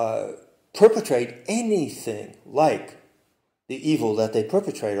perpetrate anything like the evil that they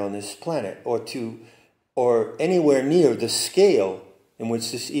perpetrate on this planet, or anywhere near the scale in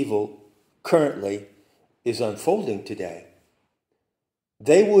which this evil currently is unfolding today.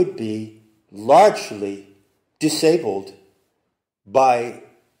 They would be largely disabled by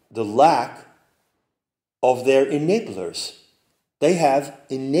the lack of their enablers. They have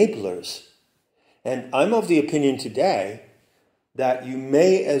enablers. And I'm of the opinion today that you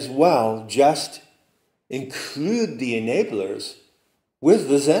may as well just include the enablers with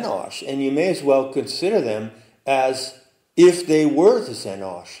the Xenosh, and you may as well consider them as if they were the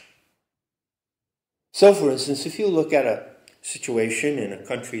Xenosh. So, for instance, if you look at a situation in a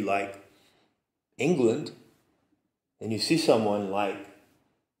country like England, and you see someone like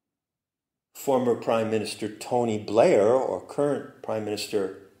former Prime Minister Tony Blair or current Prime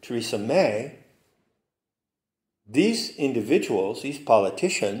Minister Theresa May, these individuals, these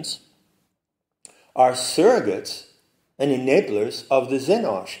politicians, are surrogates and enablers of the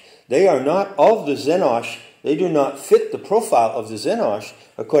Xenosh. They are not of the Xenosh. They do not fit the profile of the Xenosh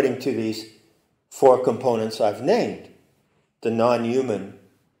according to these four components I've named: the non-human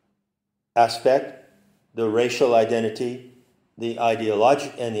aspect, the racial identity, the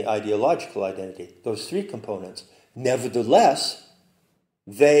ideological identity. Those three components. Nevertheless,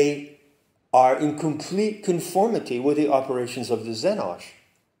 they are in complete conformity with the operations of the Xenosh.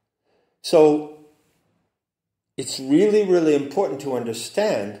 So it's really, really important to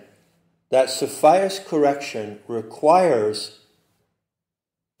understand that Sapphire's correction requires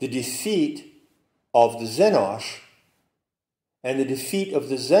the defeat of the Xenosh, and the defeat of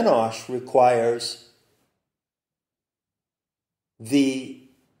the Xenosh requires the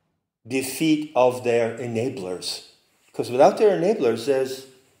defeat of their enablers. Because without their enablers,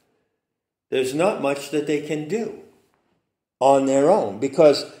 there's not much that they can do on their own,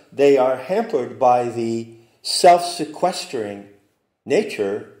 because they are hampered by the self-sequestering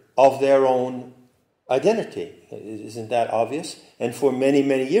nature of their own identity. Isn't that obvious? And for many,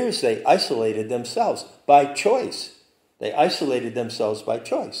 many years, they isolated themselves by choice. They isolated themselves by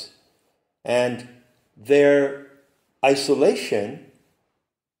choice. And their isolation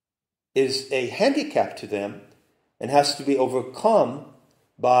is a handicap to them and has to be overcome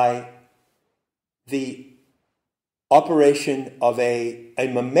by the operation of a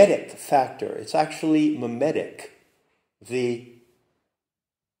mimetic factor. It's actually mimetic. The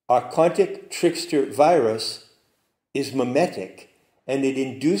archontic trickster virus is mimetic, and it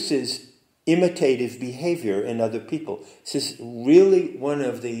induces imitative behavior in other people. This is really one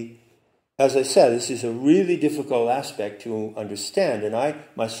of the, as I said, this is a really difficult aspect to understand, and I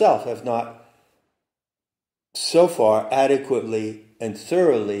myself have not so far adequately and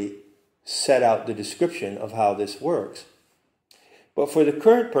thoroughly set out the description of how this works. But for the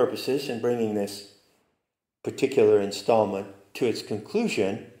current purposes, in bringing this particular installment to its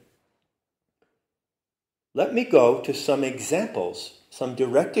conclusion, let me go to some examples, some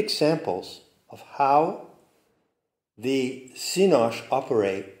direct examples of how the Xenos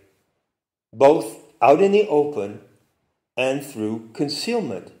operate both out in the open and through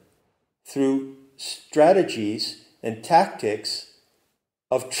concealment, through strategies and tactics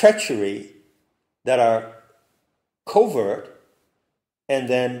of treachery that are covert, and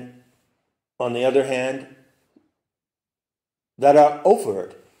then, on the other hand, that are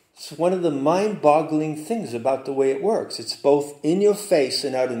overt. It's one of the mind-boggling things about the way it works. It's both in your face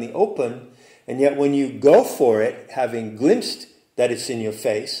and out in the open, and yet when you go for it, having glimpsed that it's in your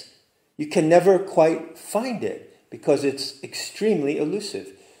face, you can never quite find it because it's extremely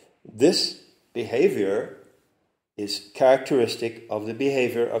elusive. This behavior is characteristic of the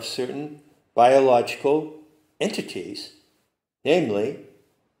behavior of certain biological entities, namely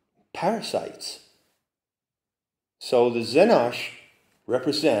parasites. So the Xenos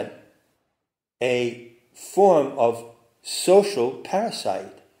represent a form of social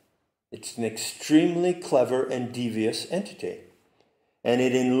parasite. It's an extremely clever and devious entity. And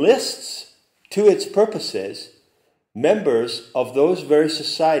it enlists to its purposes members of those very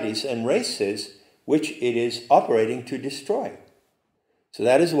societies and races which it is operating to destroy. So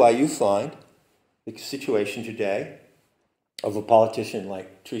that is why you find the situation today of a politician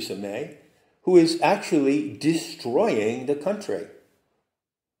like Theresa May, who is actually destroying the country,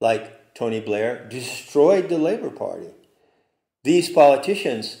 like Tony Blair destroyed the Labour Party. These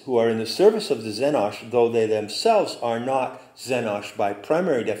politicians who are in the service of the Xenos, though they themselves are not Xenos by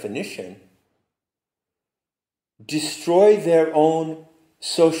primary definition, destroy their own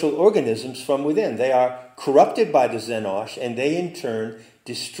social organisms from within. They are corrupted by the Xenos, and they in turn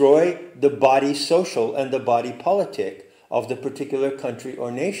destroy the body social and the body politic of the particular country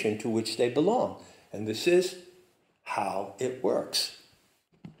or nation to which they belong. And this is how it works.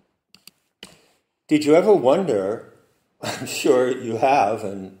 Did you ever wonder, I'm sure you have,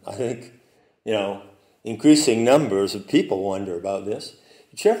 and I think, increasing numbers of people wonder about this,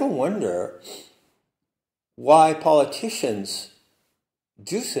 did you ever wonder why politicians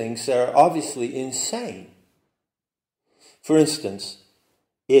do things that are obviously insane? For instance,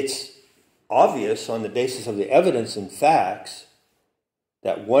 it's obvious on the basis of the evidence and facts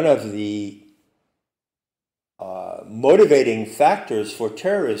that one of the motivating factors for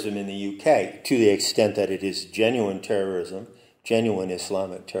terrorism in the UK, to the extent that it is genuine terrorism, genuine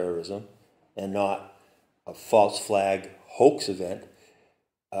Islamic terrorism, and not a false flag hoax event,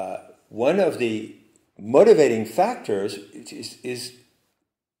 one of the motivating factors is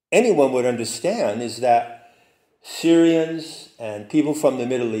anyone would understand is that Syrians and people from the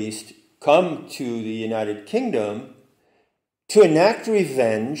Middle East come to the United Kingdom to enact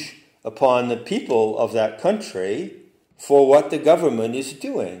revenge upon the people of that country for what the government is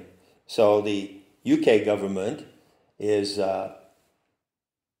doing. So the UK government is,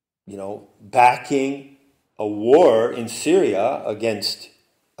 backing a war in Syria against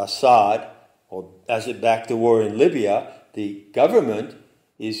Assad, or as it backed the war in Libya. The government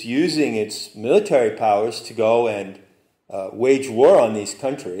is using its military powers to go and wage war on these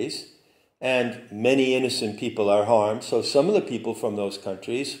countries, and many innocent people are harmed. So some of the people from those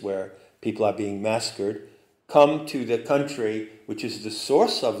countries where people are being massacred come to the country which is the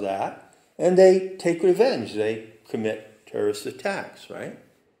source of that, and they take revenge. They commit terrorist attacks, right?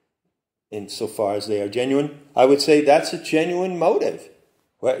 Insofar as they are genuine, I would say that's a genuine motive.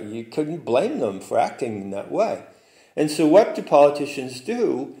 Well, you couldn't blame them for acting in that way. And so what do politicians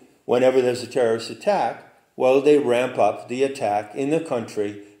do whenever there's a terrorist attack? Well, they ramp up the attack in the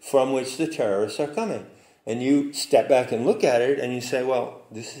country from which the terrorists are coming. And you step back and look at it and you say, well,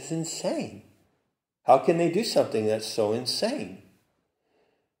 this is insane. How can they do something that's so insane?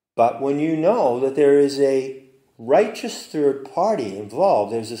 But when you know that there is a righteous third party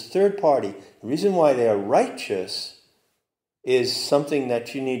involved, there's this third party, the reason why they are righteous is something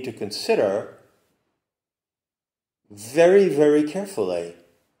that you need to consider very, very carefully.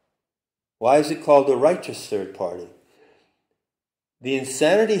 Why is it called a righteous third party? The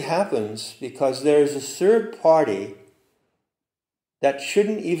insanity happens because there is a third party that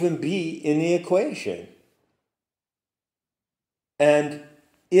shouldn't even be in the equation. And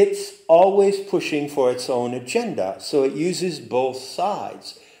it's always pushing for its own agenda, so it uses both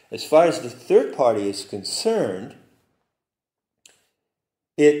sides. As far as the third party is concerned,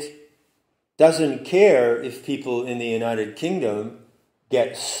 it doesn't care if people in the United Kingdom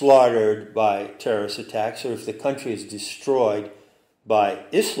get slaughtered by terrorist attacks or if the country is destroyed by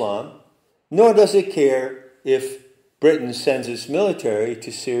Islam, nor does it care if Britain sends its military to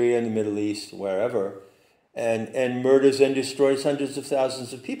Syria and the Middle East, wherever, and murders and destroys hundreds of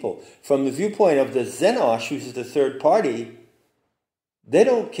thousands of people. From the viewpoint of the Xenosh, who's the third party, they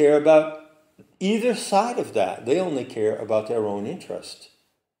don't care about either side of that. They only care about their own interest.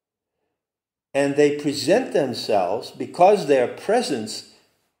 And they present themselves, because their presence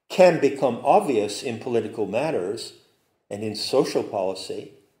can become obvious in political matters and in social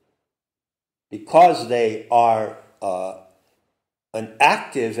policy, because they are an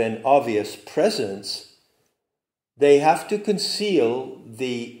active and obvious presence, they have to conceal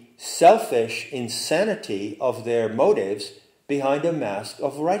the selfish insanity of their motives behind a mask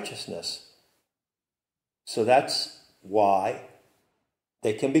of righteousness. So that's why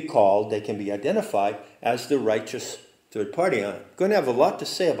they can be identified as the righteous third party. I'm going to have a lot to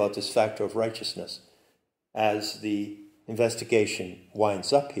say about this factor of righteousness as the investigation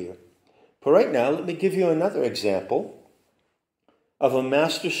winds up here. But right now, let me give you another example of a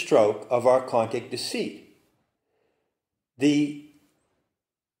master stroke of archontic deceit. The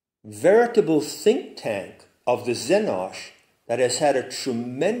veritable think tank of the Xenosh that has had a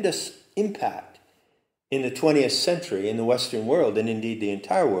tremendous impact in the 20th century in the Western world, and indeed the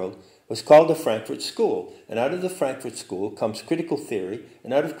entire world, was called the Frankfurt School. And out of the Frankfurt School comes critical theory,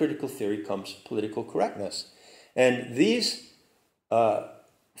 and out of critical theory comes political correctness. And these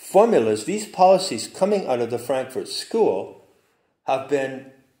formulas, these policies coming out of the Frankfurt School have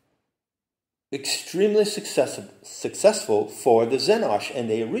been extremely successful for the Xenosh, and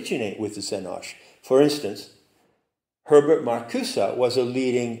they originate with the Xenosh. For instance, Herbert Marcuse was a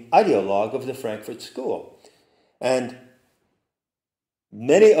leading ideologue of the Frankfurt School. And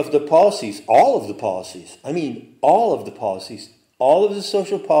many of the policies, all of the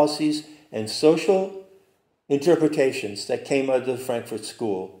social policies and social interpretations that came out of the Frankfurt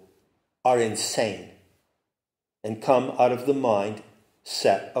School are insane and come out of the mind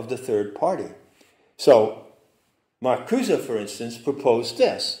set of the third party. So, Marcuse, for instance, proposed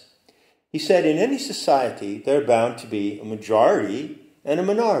this. He said, in any society, there are bound to be a majority and a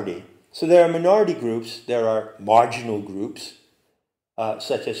minority. So there are minority groups, there are marginal groups,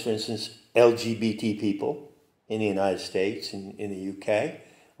 such as, for instance, LGBT people in the United States and in the UK,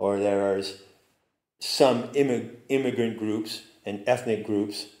 or there are some immigrant groups and ethnic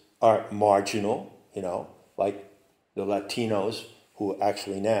groups are marginal, like the Latinos, who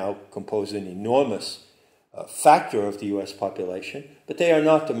actually now compose an enormous factor of the U.S. population, but they are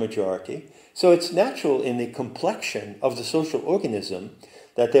not the majority. So it's natural in the complexion of the social organism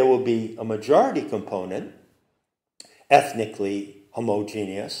that there will be a majority component, ethnically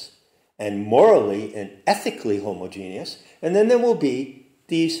homogeneous and morally and ethically homogeneous, and then there will be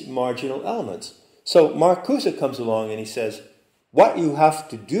these marginal elements. So Marcuse comes along and he says, what you have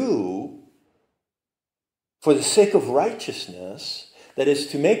to do for the sake of righteousness, that is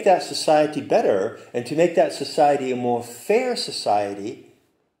to make that society better and to make that society a more fair society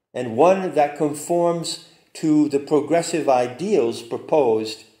and one that conforms to the progressive ideals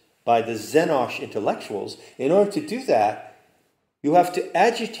proposed by the Xenosh intellectuals. In order to do that, you have to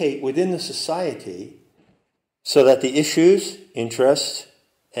agitate within the society so that the issues, interests,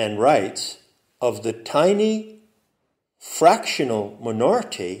 and rights of the tiny fractional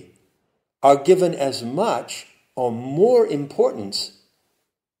minority are given as much or more importance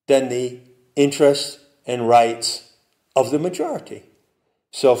than the interests and rights of the majority.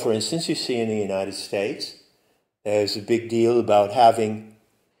 So, for instance, you see in the United States, there's a big deal about having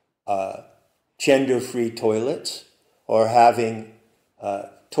gender-free toilets or having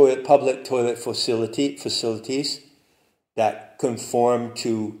public toilet facilities that conform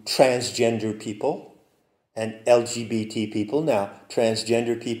to transgender people and LGBT people. Now,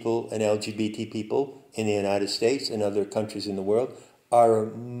 transgender people and LGBT people in the United States and other countries in the world are a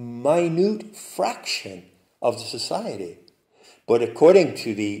minute fraction of the society. But according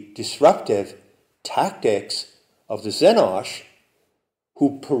to the disruptive tactics of the Xenosh,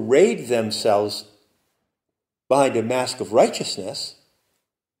 who parade themselves behind a mask of righteousness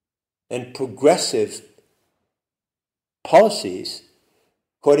and progressive policies,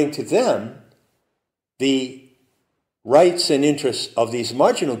 According to them, the rights and interests of these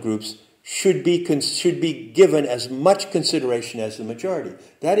marginal groups should be given as much consideration as the majority.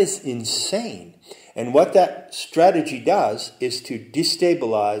 That is insane. And what that strategy does is to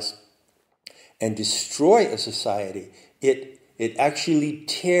destabilize and destroy a society. It actually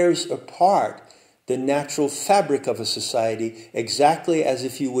tears apart the natural fabric of a society, exactly as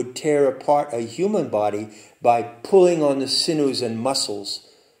if you would tear apart a human body by pulling on the sinews and muscles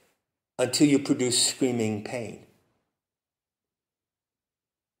until you produce screaming pain.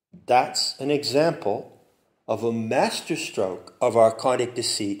 That's an example of a masterstroke of archonic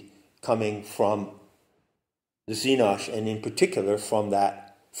deceit coming from the Zenosh, and in particular from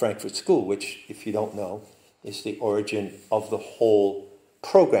that Frankfurt School, which, if you don't know, is the origin of the whole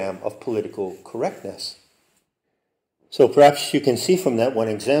program of political correctness. So perhaps you can see from that one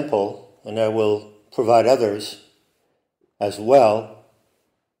example, and I will provide others as well,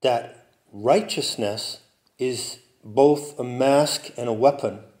 that righteousness is both a mask and a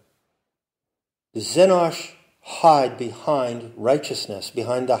weapon. The Zenosh hide behind righteousness,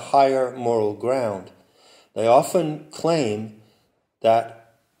 behind the higher moral ground. They often claim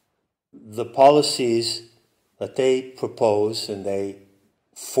that the policies that they propose and they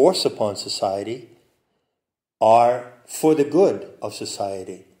force upon society are for the good of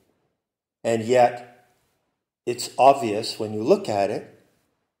society. And yet, it's obvious when you look at it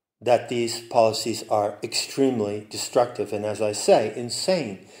that these policies are extremely destructive and, as I say,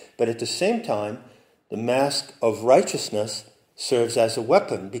 insane. But at the same time, the mask of righteousness serves as a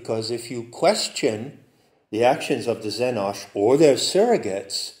weapon, because if you question the actions of the Zenosh or their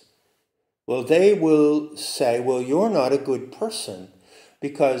surrogates, well, they will say, well, you're not a good person,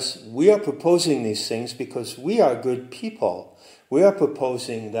 because we are proposing these things because we are good people. We are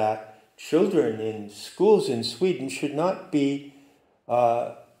proposing that children in schools in Sweden should be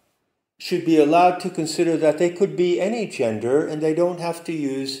allowed to consider that they could be any gender and they don't have to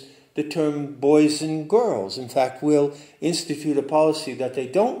use the term boys and girls. In fact, we'll institute a policy that they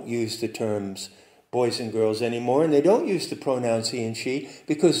don't use the terms boys and girls anymore, and they don't use the pronouns he and she,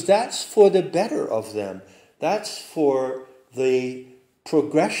 because that's for the better of them. That's for the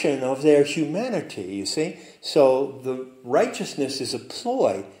progression of their humanity, you see. So the righteousness is a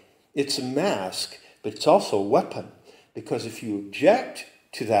ploy. It's a mask, but it's also a weapon. Because if you object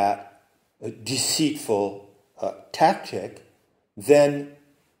to that deceitful tactic, then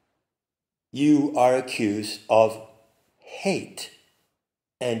you are accused of hate,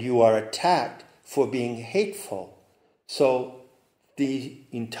 and you are attacked for being hateful. So the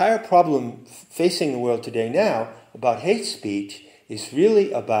entire problem facing the world today now about hate speech is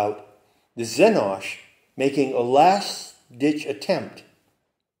really about the Zenosh making a last-ditch attempt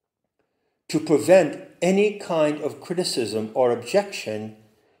to prevent any kind of criticism or objection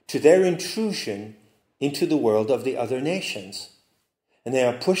to their intrusion into the world of the other nations. And they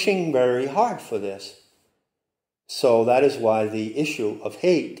are pushing very hard for this. So that is why the issue of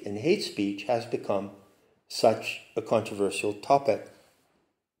hate and hate speech has become such a controversial topic.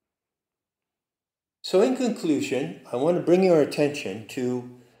 So in conclusion, I want to bring your attention to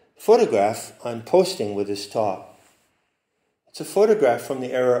a photograph I'm posting with this talk. It's a photograph from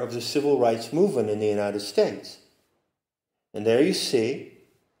the era of the civil rights movement in the United States. And there you see,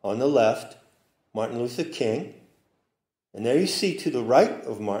 on the left, Martin Luther King. And there you see to the right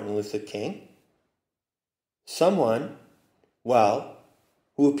of Martin Luther King, someone,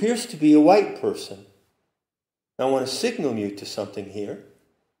 who appears to be a white person. Now I want to signal you to something here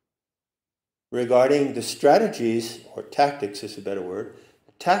regarding the strategies, or tactics is a better word,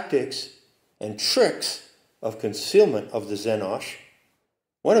 tactics and tricks of concealment of the Zenosh.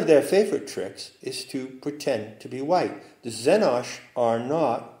 One of their favorite tricks is to pretend to be white. The Zenosh are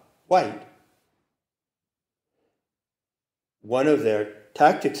not white. One of their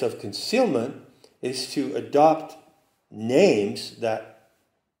tactics of concealment is to adopt names that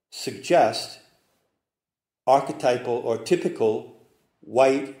suggest archetypal or typical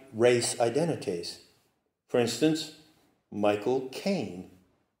white race identities. For instance, Michael Caine,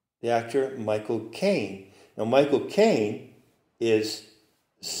 the actor Michael Caine. Now, Michael Caine is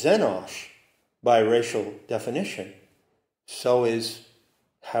Zenosh by racial definition. So is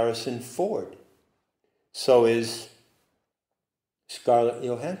Harrison Ford. So is Scarlett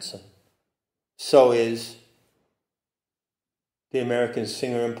Johansson. So is the American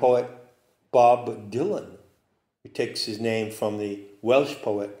singer and poet Bob Dylan, who takes his name from the Welsh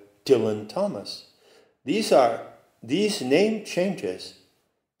poet Dylan Thomas. These name changes,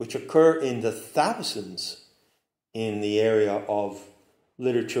 which occur in the thousands in the area of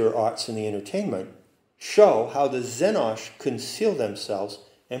literature, arts, and the entertainment, show how the Zenosh conceal themselves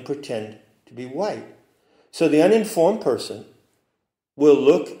and pretend to be white. So the uninformed person will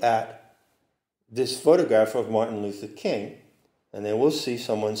look at this photograph of Martin Luther King, and they will see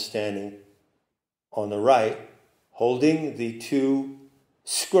someone standing on the right holding the two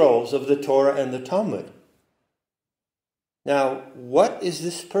scrolls of the Torah and the Talmud. Now, what is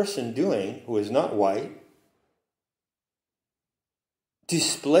this person doing who is not white,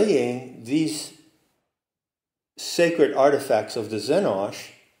 displaying these sacred artifacts of the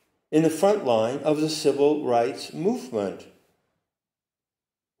Zenosh in the front line of the civil rights movement?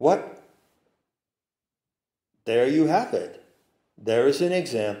 What? There you have it. There is an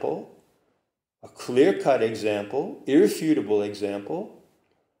example, a clear-cut example, irrefutable example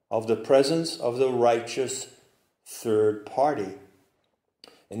of the presence of the righteous third party.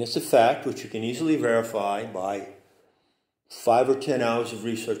 And it's a fact which you can easily verify by 5 or 10 hours of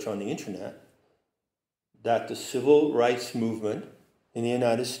research on the internet, that the civil rights movement in the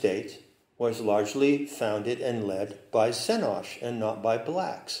United States was largely founded and led by Zenosh and not by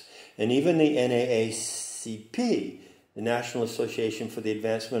blacks. And even the NAACP, the National Association for the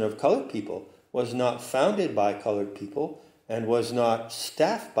Advancement of Colored People, was not founded by colored people and was not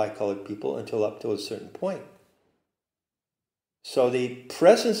staffed by colored people until up to a certain point. So the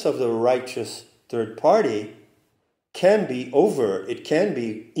presence of the righteous third party can be overt. It can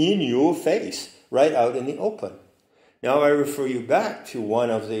be in your face, right out in the open. Now I refer you back to one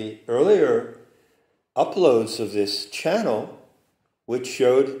of the earlier uploads of this channel, which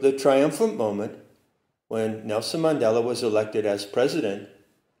showed the triumphant moment when Nelson Mandela was elected as president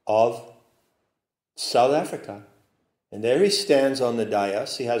of South Africa. And there he stands on the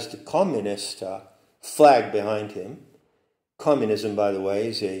dais. He has the communist flag behind him. Communism, by the way,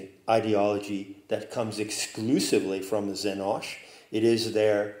 is an ideology that comes exclusively from the Zenosh. It is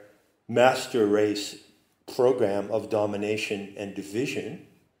their master race program of domination and division.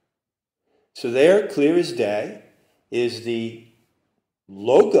 So there, clear as day, is the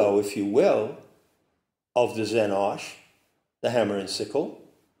logo, if you will, of the Zenosh, the hammer and sickle,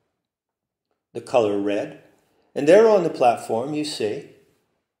 the color red. And there on the platform, you see,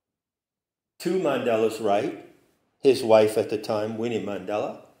 to Mandela's right, his wife at the time, Winnie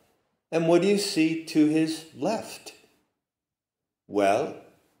Mandela. And what do you see to his left? Well,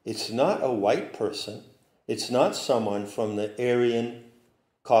 it's not a white person. It's not someone from the Aryan,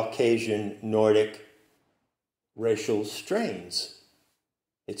 Caucasian, Nordic racial strains.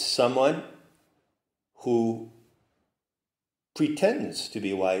 It's someone who pretends to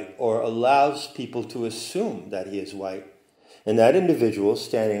be white or allows people to assume that he is white. And that individual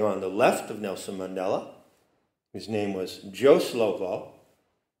standing on the left of Nelson Mandela, whose name was Joe Slovo,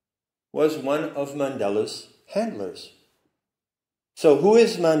 was one of Mandela's handlers. So who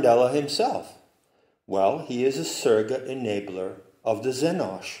is Mandela himself? Well, he is a surrogate enabler of the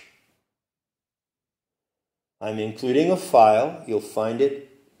Zenosh. I'm including a file. You'll find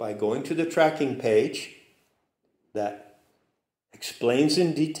it by going to the tracking page that explains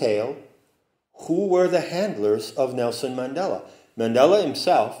in detail who were the handlers of Nelson Mandela. Mandela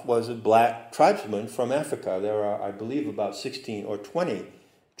himself was a black tribesman from Africa. There are, I believe, about 16 or 20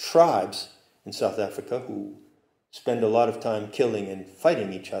 tribes in South Africa who spend a lot of time killing and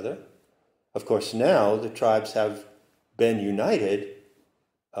fighting each other. Of course, now the tribes have been united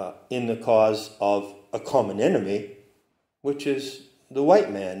in the cause of a common enemy, which is the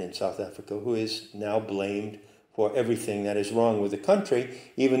white man in South Africa, who is now blamed for everything that is wrong with the country,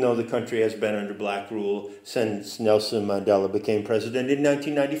 even though the country has been under black rule since Nelson Mandela became president in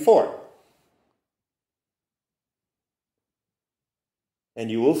 1994. And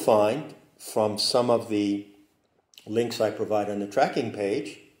you will find from some of the links I provide on the tracking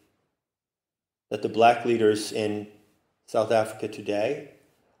page that the black leaders in South Africa today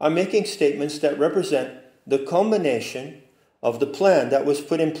are making statements that represent the culmination of the plan that was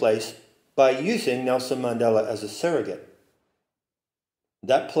put in place by using Nelson Mandela as a surrogate.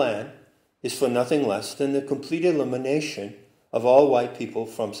 That plan is for nothing less than the complete elimination of all white people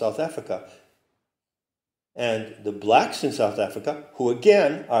from South Africa. And the blacks in South Africa, who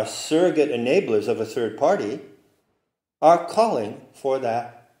again are surrogate enablers of a third party, are calling for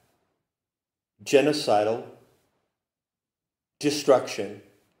that genocidal destruction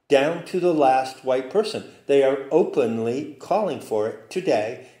down to the last white person. They are openly calling for it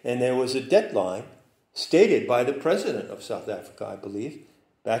today, and there was a deadline stated by the president of South Africa, I believe,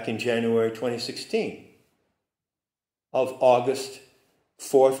 back in January 2016, of August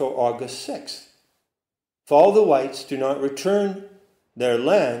 4th or August 6th. If all the whites do not return their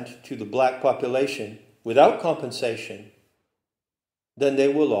land to the black population without compensation, then they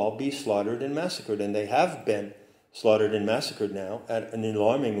will all be slaughtered and massacred, and they have been slaughtered and massacred now at an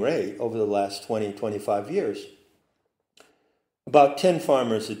alarming rate over the last 20, 25 years. About 10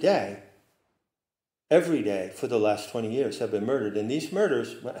 farmers a day, every day for the last 20 years, have been murdered. And these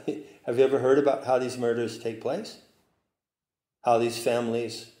murders, have you ever heard about how these murders take place? How these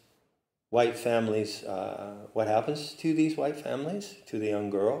families, white families, what happens to these white families, to the young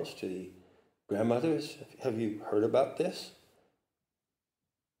girls, to the grandmothers? Have you heard about this?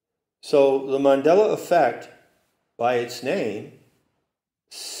 So the Mandela effect, by its name,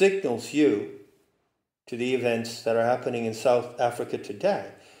 signals you to the events that are happening in South Africa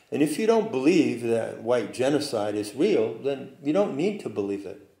today. And if you don't believe that white genocide is real, then you don't need to believe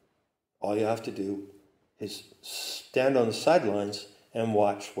it. All you have to do is stand on the sidelines and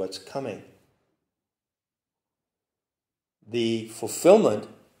watch what's coming. The fulfillment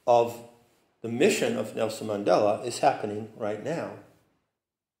of the mission of Nelson Mandela is happening right now.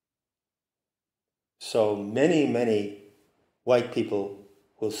 So many, many white people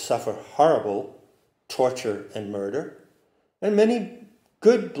will suffer horrible torture and murder, and many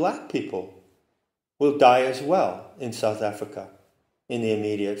good black people will die as well in South Africa in the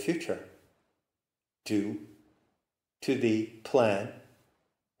immediate future, due to the plan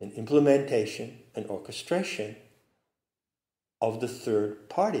and implementation and orchestration of the third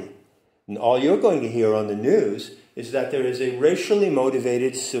party. And all you're going to hear on the news is that there is a racially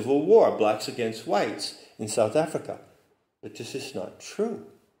motivated civil war, blacks against whites, in South Africa. But this is not true.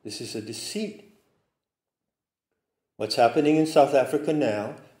 This is a deceit. What's happening in South Africa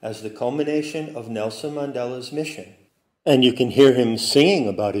now, as the culmination of Nelson Mandela's mission, and you can hear him singing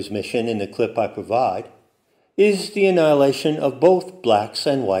about his mission in the clip I provide, is the annihilation of both blacks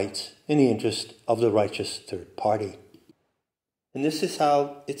and whites in the interest of the righteous third party. And this is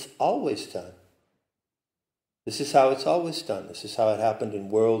how it's always done. This is how it's always done. This is how it happened in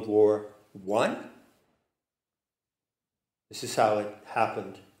World War I. This is how it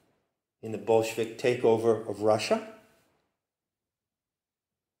happened in the Bolshevik takeover of Russia.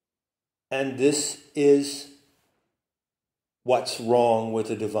 And this is what's wrong with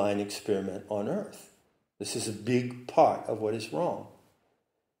the divine experiment on earth. This is a big part of what is wrong.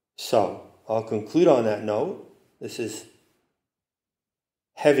 So, I'll conclude on that note. This is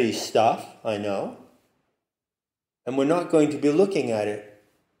heavy stuff, I know. And we're not going to be looking at it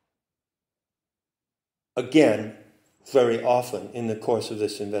again very often in the course of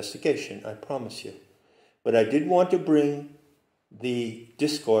this investigation, I promise you. But I did want to bring the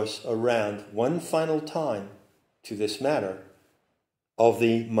discourse around one final time to this matter of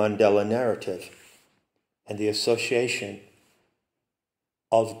the Mandela narrative and the association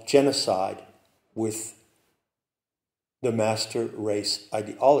of genocide with the master race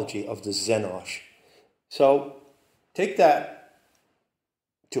ideology of the Xenosh. So take that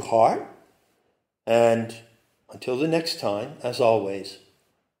to heart, and until the next time, as always,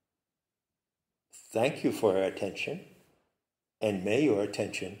 thank you for your attention, and may your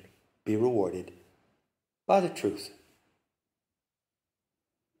attention be rewarded by the truth.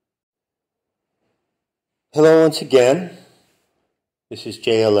 Hello once again. This is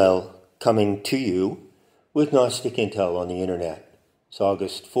JLL coming to you with Gnostic Intel on the Internet. It's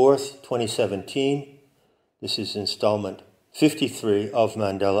August 4th, 2017. This is installment 53 of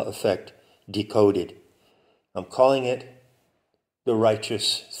Mandela Effect Decoded. I'm calling it The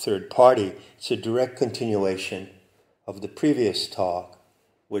Righteous Third Party. It's a direct continuation of the previous talk,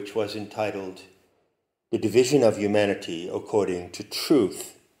 which was entitled The Division of Humanity According to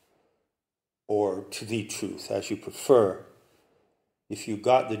Truth, or to the truth, as you prefer. If you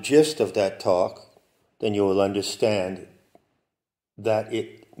got the gist of that talk, then you will understand that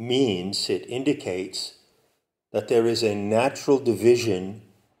it indicates that there is a natural division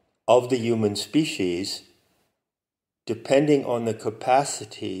of the human species depending on the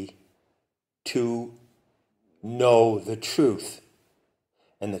capacity to know the truth.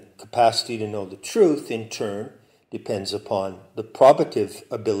 And the capacity to know the truth, in turn, depends upon the probative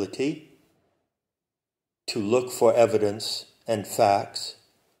ability to look for evidence and facts,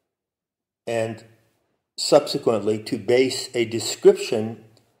 and subsequently to base a description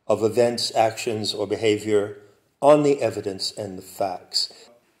of events, actions, or behavior on the evidence and the facts.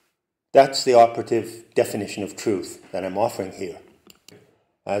 That's the operative definition of truth that I'm offering here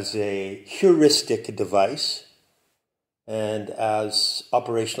as a heuristic device and as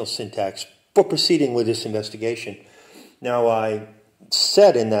operational syntax for proceeding with this investigation. Now, I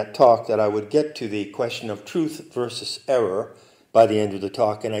said in that talk that I would get to the question of truth versus error by the end of the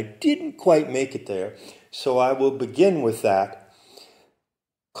talk, and I didn't quite make it there. So I will begin with that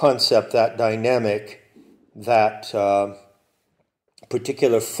concept, that dynamic, that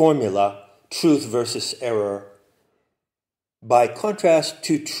particular formula, truth versus error, by contrast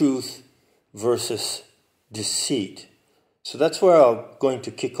to truth versus deceit. So that's where I'm going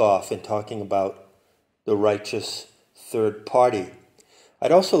to kick off in talking about the righteous third party.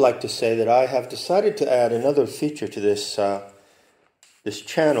 I'd also like to say that I have decided to add another feature to this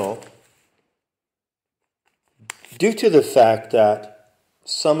channel due to the fact that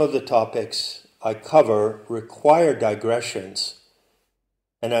some of the topics I cover require digressions,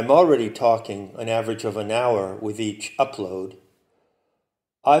 and I'm already talking an average of an hour with each upload.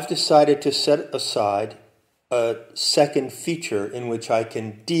 I've decided to set aside a second feature in which I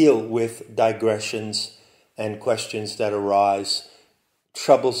can deal with digressions and questions that arise,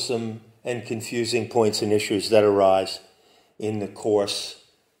 troublesome and confusing points and issues that arise in the course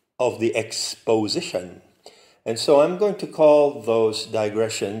of the exposition. And so I'm going to call those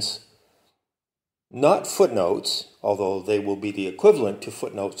digressions not footnotes, although they will be the equivalent to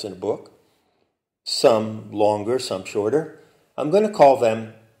footnotes in a book, some longer, some shorter. I'm going to call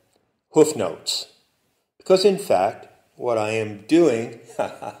them hoof notes, because in fact, what I am doing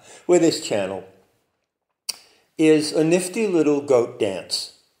with this channel is a nifty little goat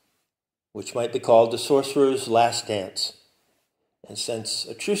dance, which might be called the sorcerer's last dance. And since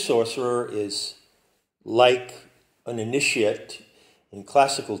a true sorcerer is like an initiate in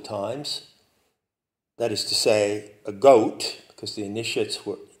classical times, that is to say, a goat, because the initiates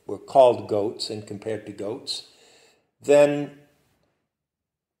were called goats and compared to goats, then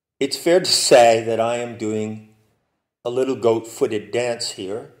it's fair to say that I am doing a little goat-footed dance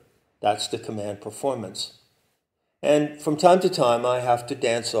here. That's the command performance. And from time to time, I have to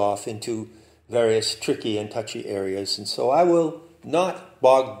dance off into various tricky and touchy areas, and so I will not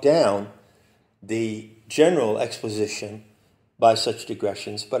bog down the general exposition by such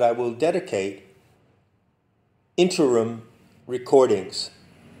digressions, but I will dedicate interim recordings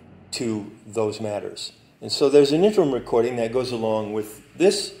to those matters. And so there's an interim recording that goes along with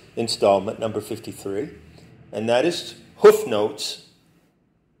this installment, number 53, and that is hoof notes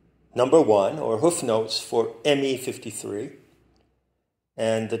number 1, or hoof notes for ME 53.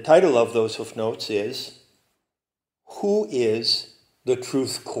 And the title of those hoof notes is, Who is the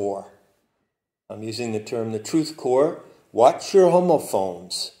Truth Core? I'm using the term the Truth Core. Watch your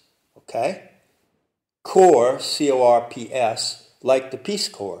homophones, okay? Core, C-O-R-P-S, like the Peace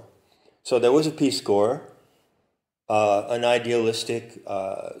Corps. So there was a Peace Corps, an idealistic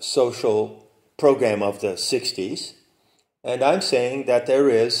social program of the 60s, and I'm saying that there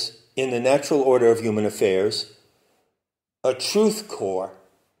is, in the natural order of human affairs, a Truth Core,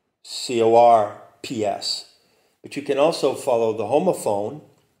 C-O-R-P-S. But you can also follow the homophone,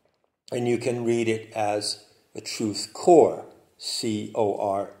 and you can read it as a Truth Core,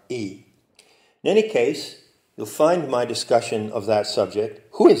 C-O-R-E. In any case, you'll find my discussion of that subject,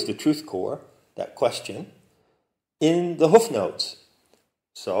 who is the Truth Core, that question, in the hoof notes.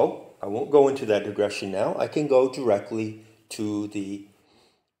 So I won't go into that digression now. I can go directly to the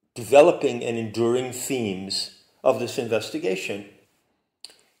developing and enduring themes of this investigation.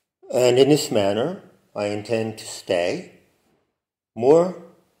 And in this manner, I intend to stay more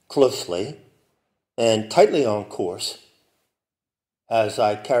closely and tightly on course as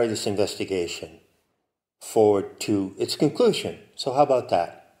I carry this investigation forward to its conclusion. So how about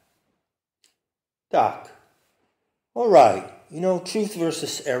that? Doc, all right, truth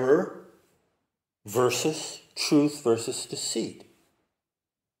versus error versus truth versus deceit.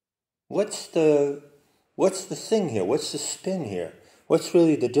 What's the thing here? What's the spin here? What's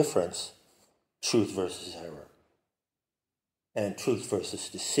really the difference? Truth versus error and truth versus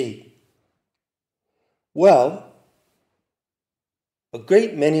deceit. Well, a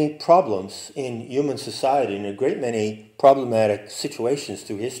great many problems in human society and a great many problematic situations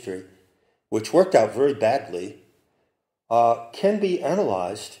through history, which worked out very badly, can be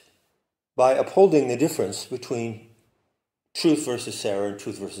analyzed by upholding the difference between truth versus error and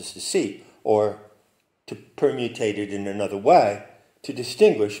truth versus deceit, or to permutate it in another way, to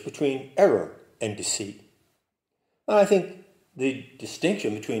distinguish between error and deceit. And I think the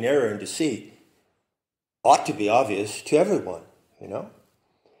distinction between error and deceit ought to be obvious to everyone.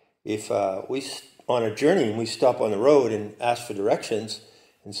 If we on a journey and we stop on the road and ask for directions,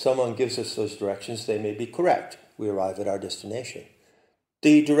 and someone gives us those directions, they may be correct. We arrive at our destination.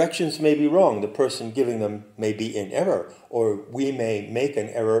 The directions may be wrong. The person giving them may be in error, or we may make an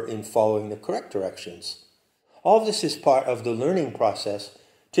error in following the correct directions. All of this is part of the learning process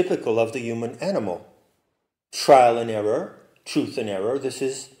typical of the human animal. Trial and error, truth and error, this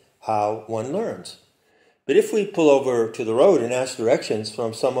is how one learns. But if we pull over to the road and ask directions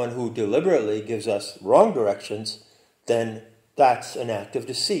from someone who deliberately gives us wrong directions, then that's an act of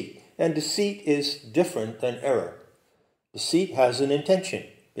deceit. And deceit is different than error. Deceit has an intention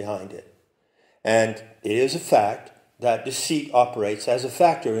behind it. And it is a fact that deceit operates as a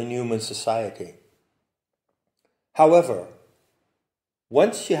factor in human society. However,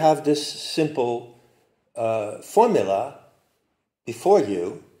 once you have this simple formula before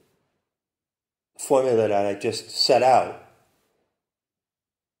you, formula that I just set out,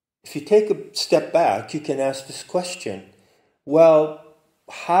 if you take a step back, you can ask this question, well,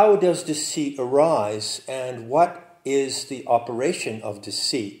 how does deceit arise, and what is the operation of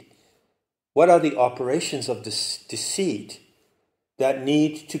deceit? What are the operations of this deceit that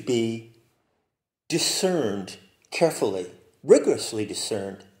need to be discerned carefully, rigorously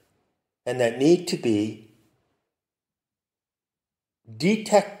discerned, and that need to be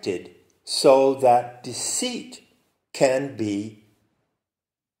detected so that deceit can be,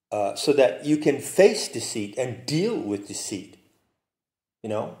 so that you can face deceit and deal with deceit? You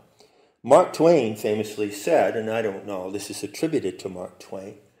know, Mark Twain famously said, and I don't know, this is attributed to Mark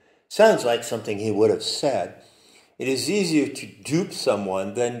Twain, sounds like something he would have said, it is easier to dupe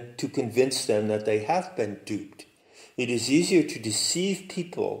someone than to convince them that they have been duped. It is easier to deceive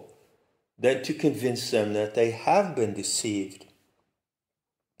people than to convince them that they have been deceived.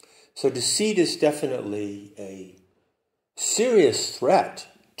 So deceit is definitely a serious threat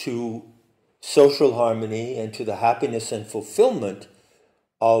to social harmony and to the happiness and fulfillment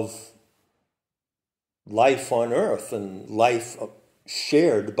of life on earth and life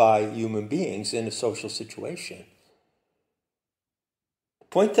shared by human beings in a social situation. The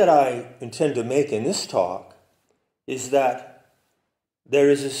point that I intend to make in this talk is that there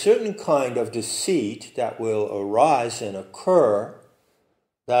is a certain kind of deceit that will arise and occur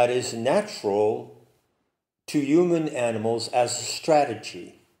that is natural to human animals as a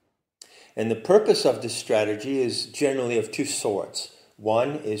strategy. And the purpose of this strategy is generally of two sorts.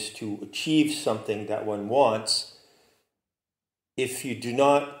 One is to achieve something that one wants. If you do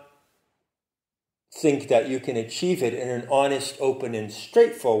not think that you can achieve it in an honest, open, and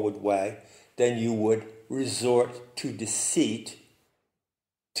straightforward way, then you would resort to deceit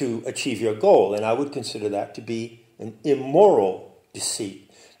to achieve your goal. And I would consider that to be an immoral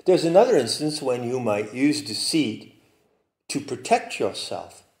deceit. But there's another instance when you might use deceit to protect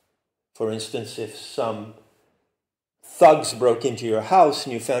yourself. For instance, if some thugs broke into your house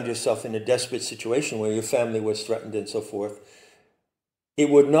and you found yourself in a desperate situation where your family was threatened and so forth, it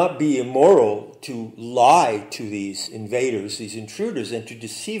would not be immoral to lie to these invaders, these intruders, and to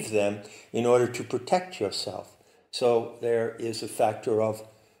deceive them in order to protect yourself. So there is a factor of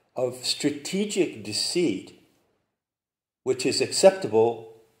strategic deceit, which is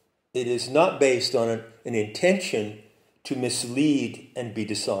acceptable. It is not based on an intention to mislead and be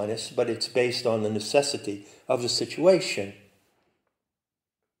dishonest, but it's based on the necessity of the situation.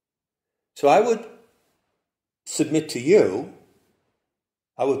 So I would submit to you,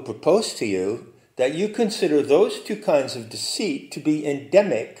 I would propose to you that you consider those two kinds of deceit to be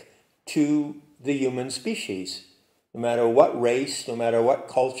endemic to the human species. No matter what race, no matter what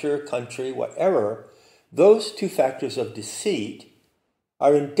culture, country, whatever, those two factors of deceit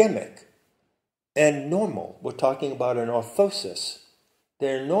are endemic and normal. We're talking about an orthosis.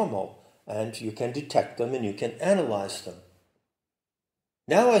 They're normal, and you can detect them and you can analyze them.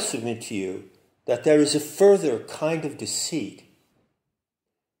 Now I submit to you that there is a further kind of deceit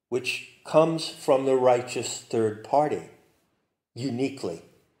which comes from the righteous third party, uniquely.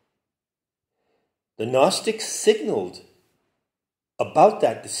 The Gnostics signaled about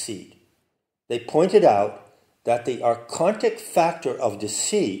that deceit. They pointed out that the archontic factor of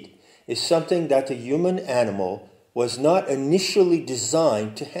deceit is something that the human animal was not initially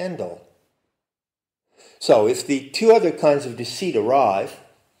designed to handle. So if the two other kinds of deceit arrive,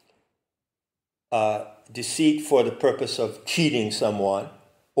 deceit for the purpose of cheating someone,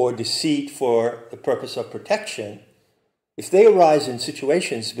 or deceit for the purpose of protection, if they arise in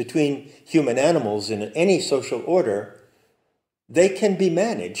situations between human animals in any social order, they can be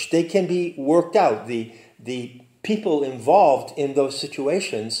managed, they can be worked out. The people involved in those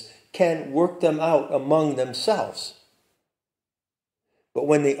situations can work them out among themselves. But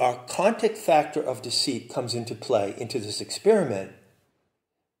when the archontic factor of deceit comes into play, into this experiment,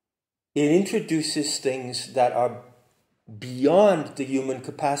 it introduces things that are beyond the human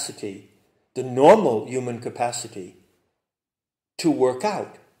capacity, the normal human capacity, to work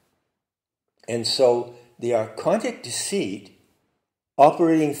out. And so the archontic deceit,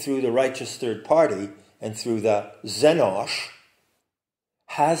 operating through the righteous third party and through the xenos,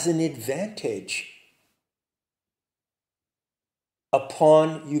 has an advantage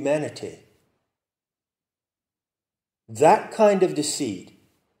upon humanity. That kind of deceit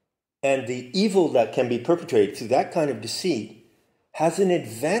and the evil that can be perpetrated through that kind of deceit has an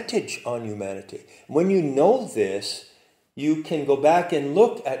advantage on humanity. When you know this, you can go back and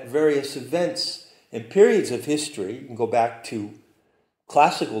look at various events and periods of history. You can go back to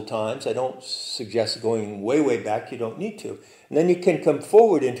classical times. I don't suggest going way, way back. You don't need to. And then you can come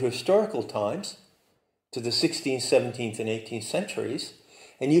forward into historical times, to the 16th, 17th, and 18th centuries,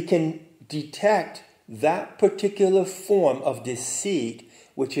 and you can detect that particular form of deceit,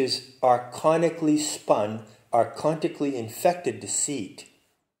 which is archonically spun, archonically infected deceit.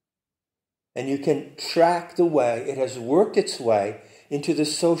 And you can track the way it has worked its way into the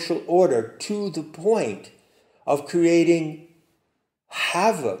social order to the point of creating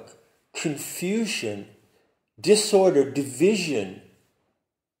havoc, confusion, disorder, division,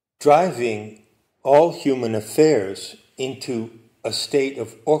 driving all human affairs into a state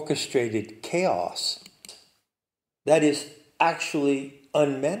of orchestrated chaos that is actually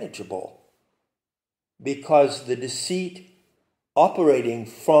unmanageable, because the deceit operating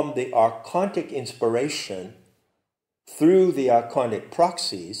from the archonic inspiration through the archonic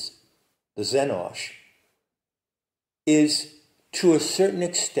proxies, the Xenosh, is to a certain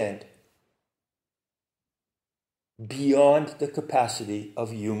extent beyond the capacity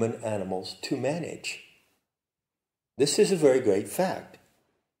of human animals to manage. This is a very great fact.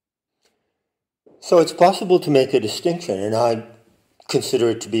 So it's possible to make a distinction, and I consider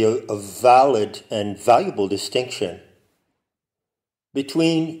it to be a valid and valuable distinction,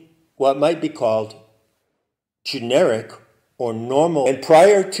 between what might be called generic or normal. And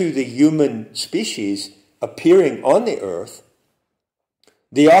prior to the human species appearing on the earth,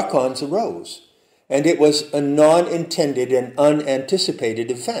 the archons arose. And it was a non-intended and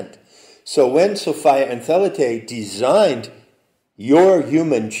unanticipated event. So when Sophia and Thelete designed your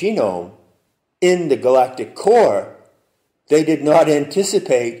human genome in the galactic core, they did not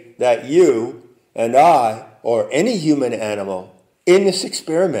anticipate that you and I, or any human animal in this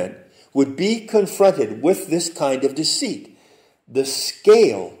experiment, would be confronted with this kind of deceit. The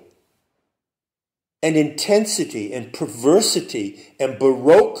scale and intensity and perversity and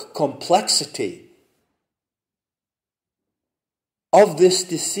baroque complexity of this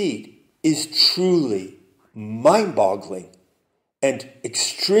deceit is truly mind-boggling and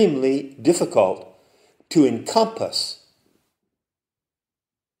extremely difficult to encompass.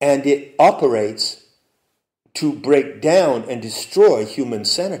 And it operates to break down and destroy human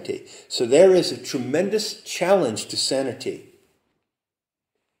sanity. So there is a tremendous challenge to sanity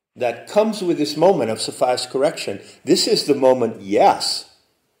that comes with this moment of Sophia's correction. This is the moment, yes,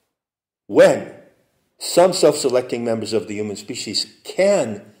 when some self-selecting members of the human species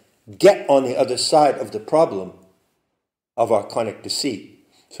can get on the other side of the problem of archonic deceit.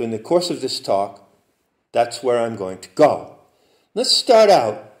 So in the course of this talk, that's where I'm going to go. Let's start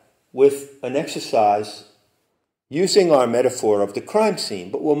out with an exercise using our metaphor of the crime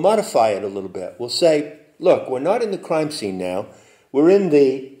scene, but we'll modify it a little bit. We'll say, look, we're not in the crime scene now. We're in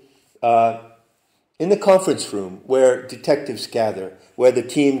the conference room where detectives gather, where the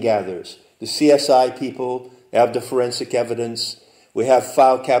team gathers. The CSI people have the forensic evidence. We have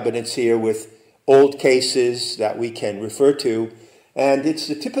file cabinets here with old cases that we can refer to. And it's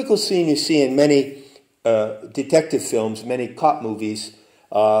the typical scene you see in many detective films, many cop movies,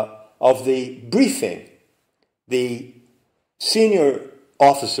 of the briefing. The senior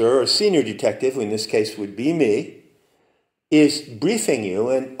officer or senior detective, who in this case would be me, is briefing you,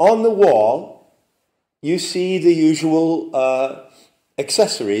 and on the wall you see the usual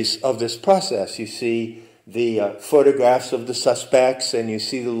accessories of this process. You see the photographs of the suspects, and you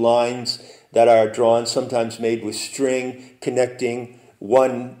see the lines that are drawn, sometimes made with string, connecting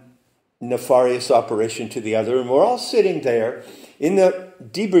one nefarious operation to the other. And we're all sitting there in the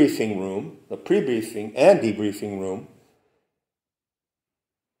debriefing room, the pre-briefing and debriefing room,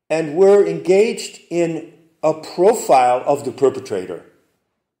 and we're engaged in a profile of the perpetrator,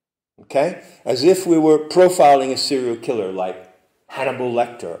 okay? As if we were profiling a serial killer like Hannibal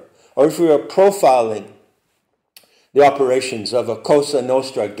Lecter, or if we were profiling the operations of a Cosa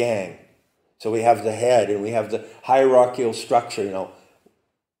Nostra gang. So we have the head and we have the hierarchical structure, you know.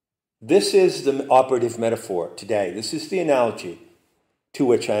 This is the operative metaphor today. This is the analogy to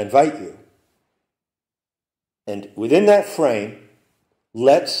which I invite you. And within that frame,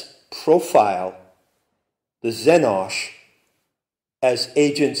 let's profile the Xenosh as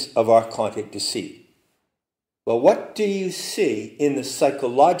agents of archonic deceit. Well, what do you see in the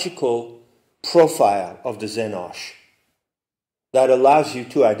psychological profile of the Xenosh that allows you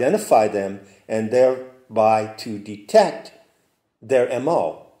to identify them and thereby to detect their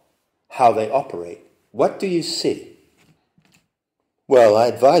MO, how they operate? What do you see? Well, I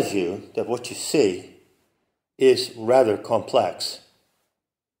advise you that what you see is rather complex.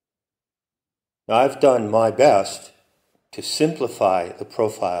 Now, I've done my best to simplify the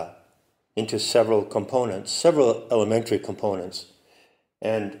profile into several components, several elementary components,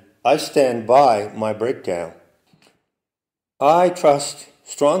 and I stand by my breakdown. I trust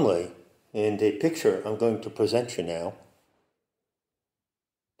strongly in the picture I'm going to present you now.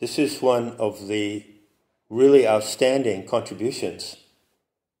 This is one of the really outstanding contributions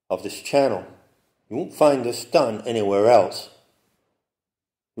of this channel. You won't find this done anywhere else.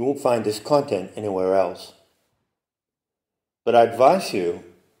 You won't find this content anywhere else. But I advise you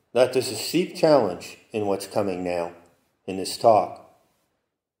that there's a steep challenge in what's coming now in this talk.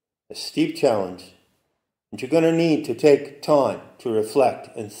 A steep challenge. And you're going to need to take time to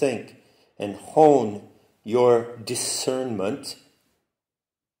reflect and think and hone your discernment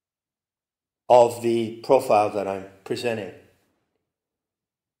of the profile that I'm presenting.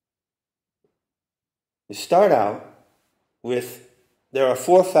 You start out with, there are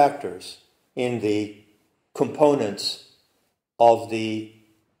 4 factors in the components of the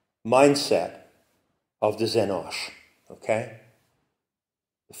mindset of the Zenosh, okay?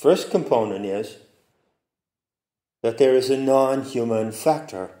 The first component is that there is a non-human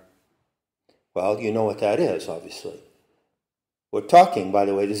factor. Well, you know what that is, obviously. We're talking, by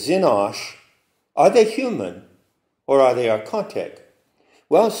the way, the Zenosh. Are they human or are they archontic?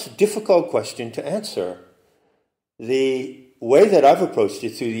 Well, it's a difficult question to answer. The way that I've approached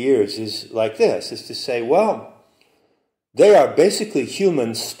it through the years is like this, is to say, well, they are basically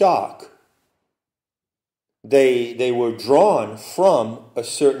human stock. They were drawn from a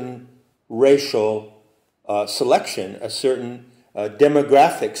certain racial selection, a certain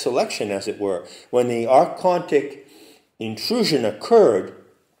demographic selection, as it were. When the archontic intrusion occurred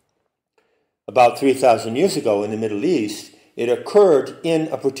about 3,000 years ago in the Middle East, it occurred in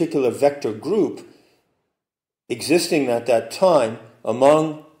a particular vector group existing at that time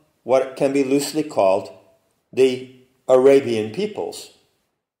among what can be loosely called the Arabian peoples,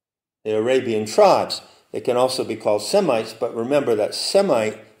 the Arabian tribes. They can also be called Semites, but remember that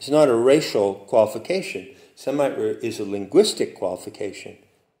Semite is not a racial qualification. Semite is a linguistic qualification.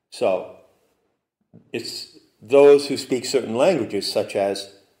 So it's those who speak certain languages such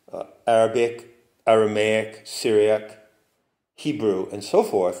as Arabic, Aramaic, Syriac, Hebrew, and so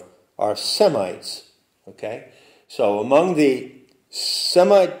forth are Semites. Okay? So among the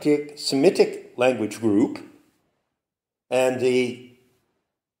Semitic language group and the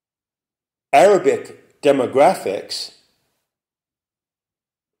Arabic demographics,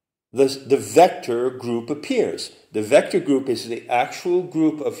 the vector group appears. The vector group is the actual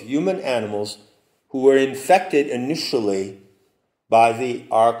group of human animals who were infected initially by the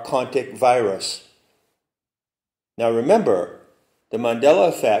archontic virus. Now remember, the Mandela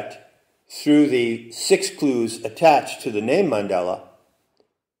effect, through the 6 clues attached to the name Mandela,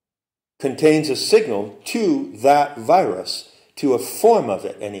 contains a signal to that virus, to a form of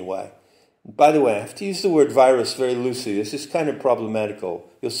it anyway. By the way, I have to use the word virus very loosely. This is kind of problematical.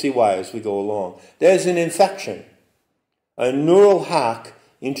 You'll see why as we go along. There's an infection, a neural hack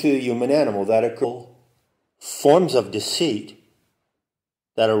into the human animal that occurs. Forms of deceit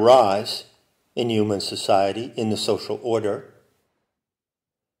that arise in human society, in the social order,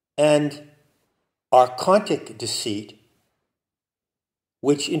 and archontic deceit,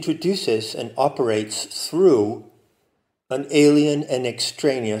 which introduces and operates through an alien and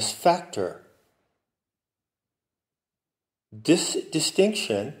extraneous factor. This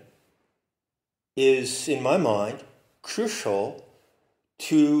distinction is, in my mind, crucial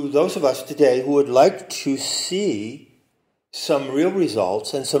to those of us today who would like to see some real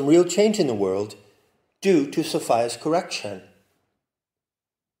results and some real change in the world due to Sophia's correction.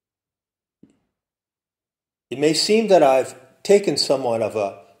 It may seem that I've taken somewhat of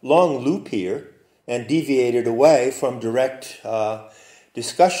a long loop here and deviated away from direct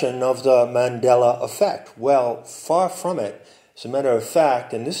discussion of the Mandela effect. Well, far from it. As a matter of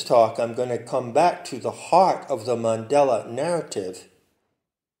fact, in this talk, I'm going to come back to the heart of the Mandela narrative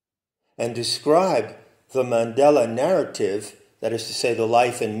and describe the Mandela narrative, that is to say the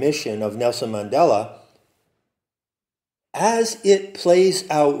life and mission of Nelson Mandela, as it plays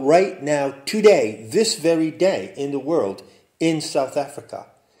out right now, today, this very day in the world, in South Africa.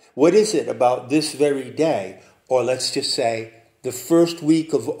 What is it about this very day, or let's just say the first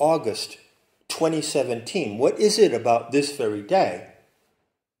week of August 2017, what is it about this very day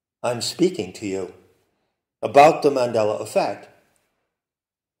I'm speaking to you about the Mandela effect?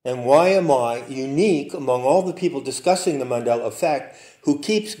 And why am I unique among all the people discussing the Mandela effect who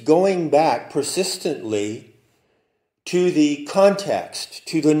keeps going back persistently to the context,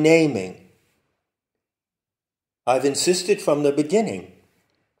 to the naming. I've insisted from the beginning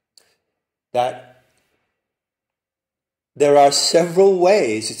that there are several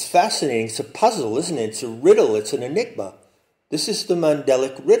ways. It's fascinating. It's a puzzle, isn't it? It's a riddle. It's an enigma. This is the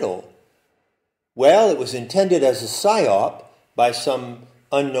Mandelic riddle. Well, it was intended as a psyop by some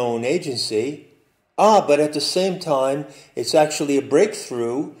unknown agency. But at the same time, it's actually a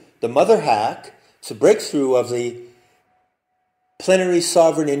breakthrough, the mother hack. It's a breakthrough of the plenary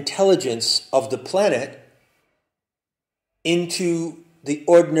sovereign intelligence of the planet into the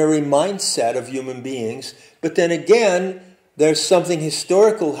ordinary mindset of human beings. But then again, there's something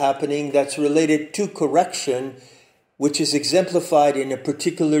historical happening that's related to correction, which is exemplified in a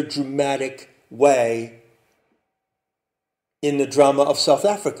particular dramatic way in the drama of South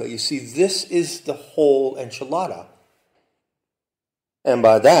Africa. You see, this is the whole enchilada. And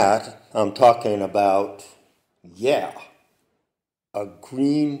by that, I'm talking about, a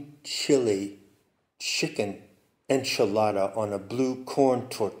green chili chicken enchilada on a blue corn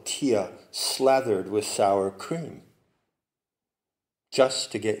tortilla slathered with sour cream, just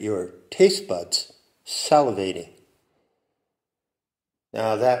to get your taste buds salivating.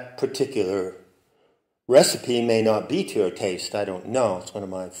 Now, that particular recipe may not be to your taste. I don't know. It's one of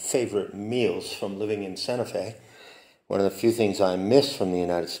my favorite meals from living in Santa Fe. One of the few things I miss from the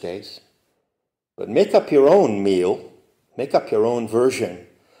United States. But make up your own meal. Make up your own version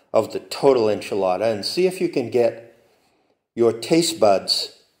of the total enchilada and see if you can get your taste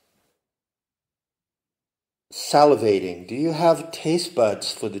buds salivating. Do you have taste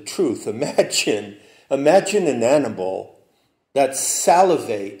buds for the truth? Imagine an animal that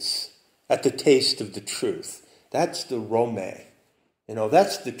salivates at the taste of the truth. That's the Rome.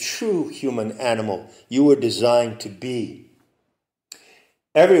 That's the true human animal you were designed to be.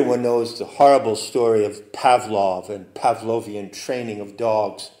 Everyone knows the horrible story of Pavlov and Pavlovian training of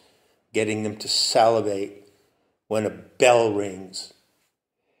dogs, getting them to salivate when a bell rings.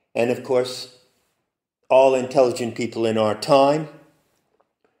 And of course, all intelligent people in our time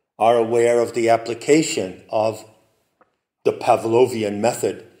are aware of the application of the Pavlovian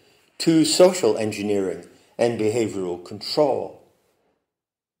method to social engineering and behavioral control.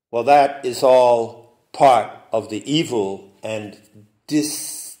 Well, that is all part of the evil and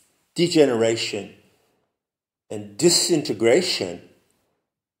degeneration and disintegration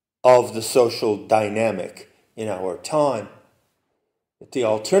of the social dynamic in our time. But the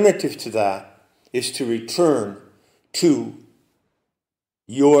alternative to that is to return to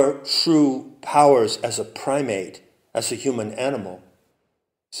your true powers as a primate, as a human animal.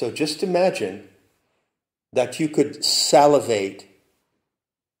 So just imagine that you could salivate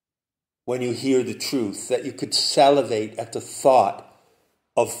when you hear the truth, that you could salivate at the thought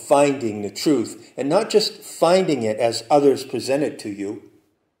of finding the truth, and not just finding it as others present it to you.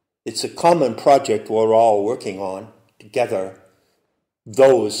 It's a common project we're all working on together.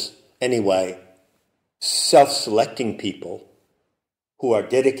 Those, anyway, self-selecting people who are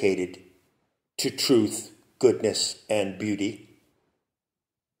dedicated to truth, goodness, and beauty.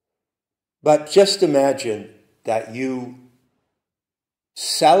 But just imagine that you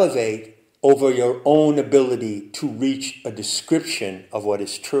salivate over your own ability to reach a description of what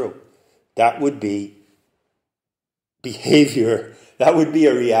is true. That would be behavior. That would be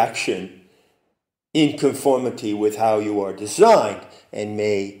a reaction in conformity with how you are designed. And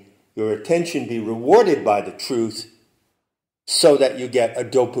may your attention be rewarded by the truth so that you get a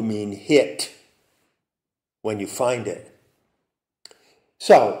dopamine hit when you find it.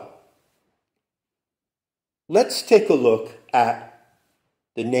 So, let's take a look at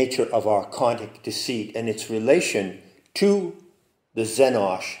the nature of archonic deceit and its relation to the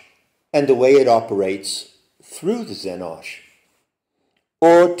Xenosh and the way it operates through the Xenosh.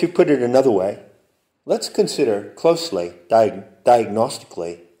 Or to put it another way, let's consider closely,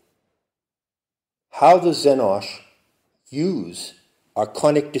 diagnostically, how the Xenosh use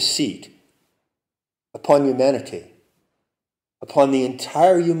archonic deceit upon humanity, upon the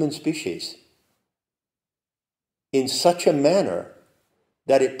entire human species, in such a manner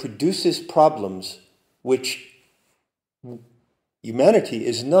that it produces problems which humanity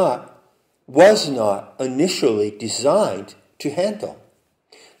was not initially designed to handle.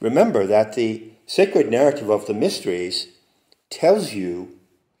 Remember that the sacred narrative of the mysteries tells you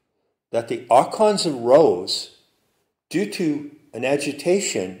that the archons arose due to an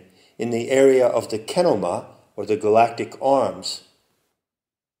agitation in the area of the kenoma, or the galactic arms,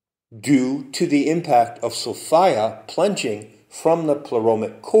 due to the impact of Sophia plunging from the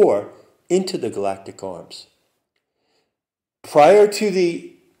pleromic core into the galactic arms. Prior to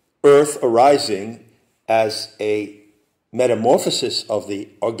the Earth arising as a metamorphosis of the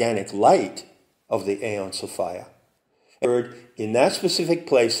organic light of the Aeon Sophia occurred in that specific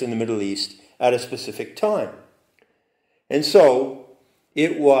place in the Middle East at a specific time. And so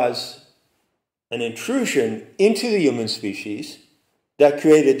it was an intrusion into the human species that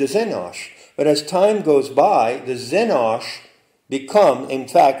created the Xenosh. But as time goes by, the Xenosh become, in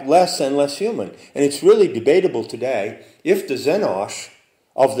fact, less and less human. And it's really debatable today if the Xenosh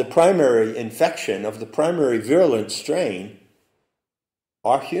of the primary infection, of the primary virulent strain,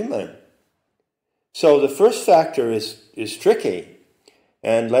 are human. So the first factor is tricky.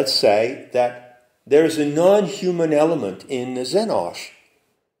 And let's say that there's a non-human element in the Xenosh.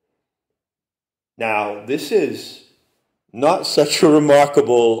 Now, this is not such a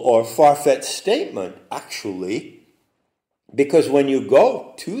remarkable or far-fetched statement, actually, because when you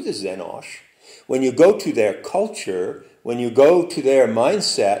go to the Xenosh, when you go to their culture, when you go to their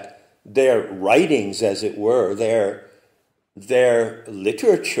mindset, their writings, as it were, their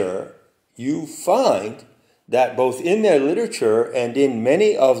literature, you find that both in their literature and in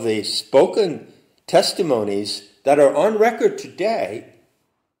many of the spoken testimonies that are on record today,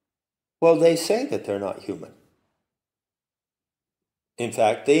 well, they say that they're not human. In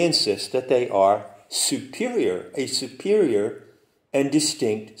fact, they insist that they are a superior and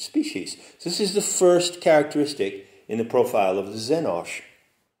distinct species. This is the first characteristic in the profile of the Xenosh.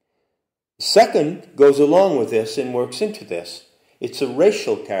 The second goes along with this and works into this. It's a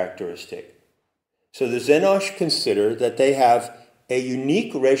racial characteristic. So the Xenosh consider that they have a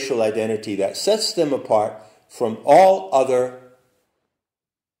unique racial identity that sets them apart from all other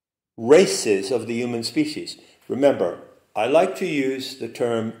races of the human species. Remember, I like to use the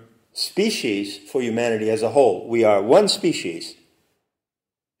term species for humanity as a whole. We are one species,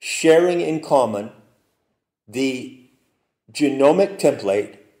 sharing in common the genomic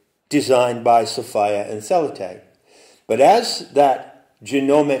template designed by Sophia and Thelete. But as that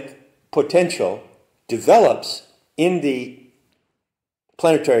genomic potential develops in the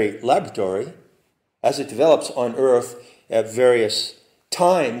planetary laboratory, as it develops on Earth at various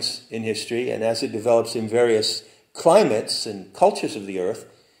times in history, and as it develops in various climates and cultures of the Earth,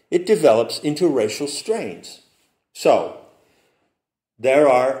 it develops into racial strains. So, there's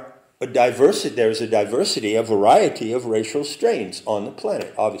a diversity, a variety of racial strains on the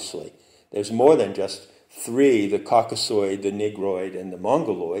planet, obviously. There's more than just three, the Caucasoid, the Negroid, and the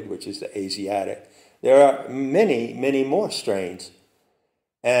Mongoloid, which is the Asiatic. There are many, many more strains.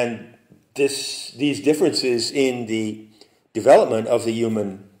 And these differences in the development of the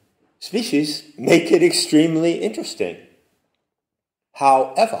human species make it extremely interesting.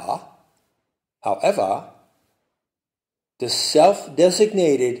 However, the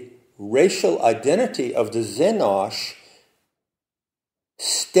self-designated racial identity of the Xenosh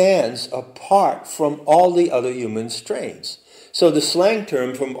stands apart from all the other human strains. So the slang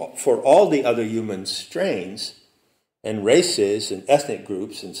term for all the other human strains and races and ethnic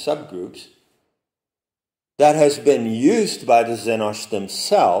groups and subgroups that has been used by the Xenosh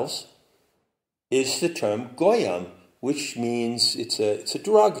themselves is the term Goyim, which means it's a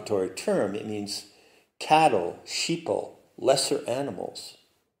derogatory term. It means cattle, sheeple, lesser animals.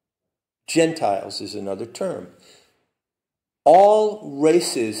 Gentiles is another term. All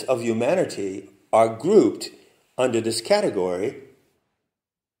races of humanity are grouped under this category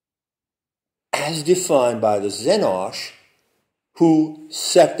as defined by the Xenosh, who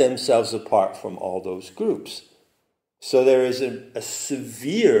set themselves apart from all those groups. So there is a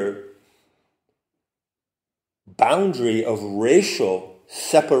severe boundary of racial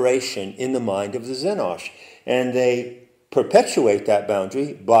separation in the mind of the Xenosh, and they perpetuate that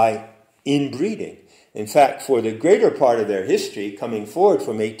boundary by inbreeding. In fact, for the greater part of their history, coming forward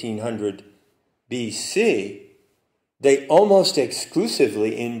from 1800 BC, they almost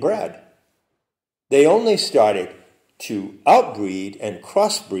exclusively inbred. They only started to outbreed and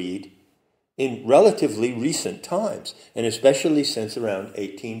crossbreed in relatively recent times, and especially since around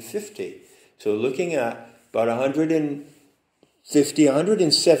 1850. So looking at about 150,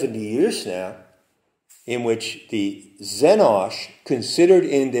 170 years now, in which the Xenosh, considered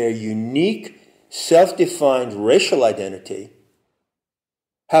in their unique, self-defined racial identity,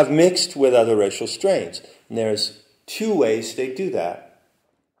 have mixed with other racial strains. And there's two ways they do that.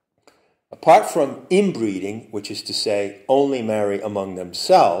 Apart from inbreeding, which is to say only marry among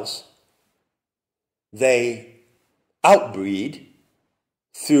themselves, they outbreed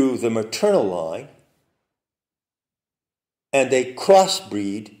through the maternal line, and they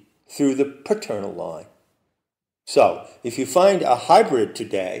crossbreed through the paternal line. So, if you find a hybrid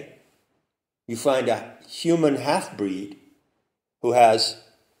today, you find a human half-breed who has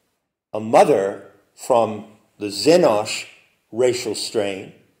a mother from the Xenosh racial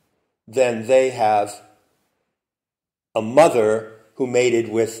strain, then they have a mother who mated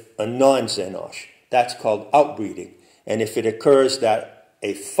with a non-Xenosh. That's called outbreeding. And if it occurs that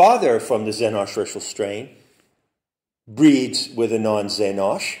a father from the Xenosh racial strain breeds with a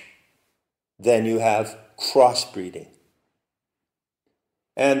non-Xenosh, then you have crossbreeding.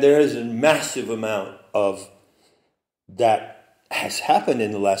 And there is a massive amount of that has happened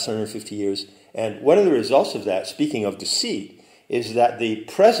in the last 150 years. And one of the results of that, speaking of deceit, is that the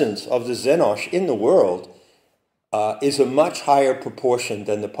presence of the Xenosh in the world is a much higher proportion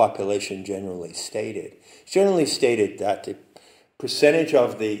than the population generally stated. It's generally stated that the percentage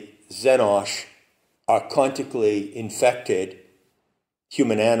of the Xenosh archontically infected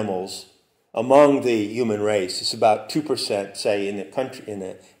human animals among the human race is about 2%, say, in the country,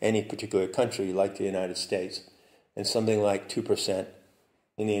 in any particular country like the United States, and something like 2%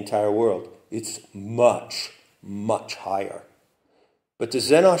 in the entire world. It's much, much higher. But the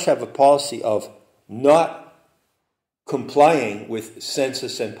Xenosh have a policy of not complying with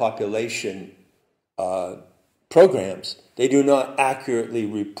census and population programs. They do not accurately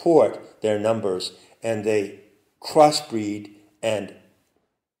report their numbers, and they crossbreed and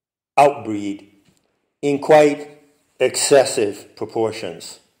outbreed in quite excessive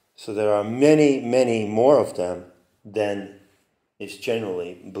proportions. So there are many, many more of them than is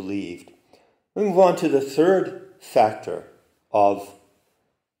generally believed. We move on to the third factor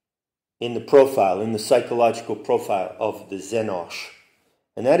in the profile, in the psychological profile of the Xenosh.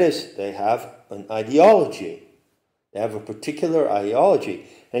 And that is, they have an ideology. They have a particular ideology.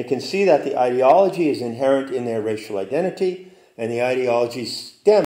 And you can see that the ideology is inherent in their racial identity, and the ideology stems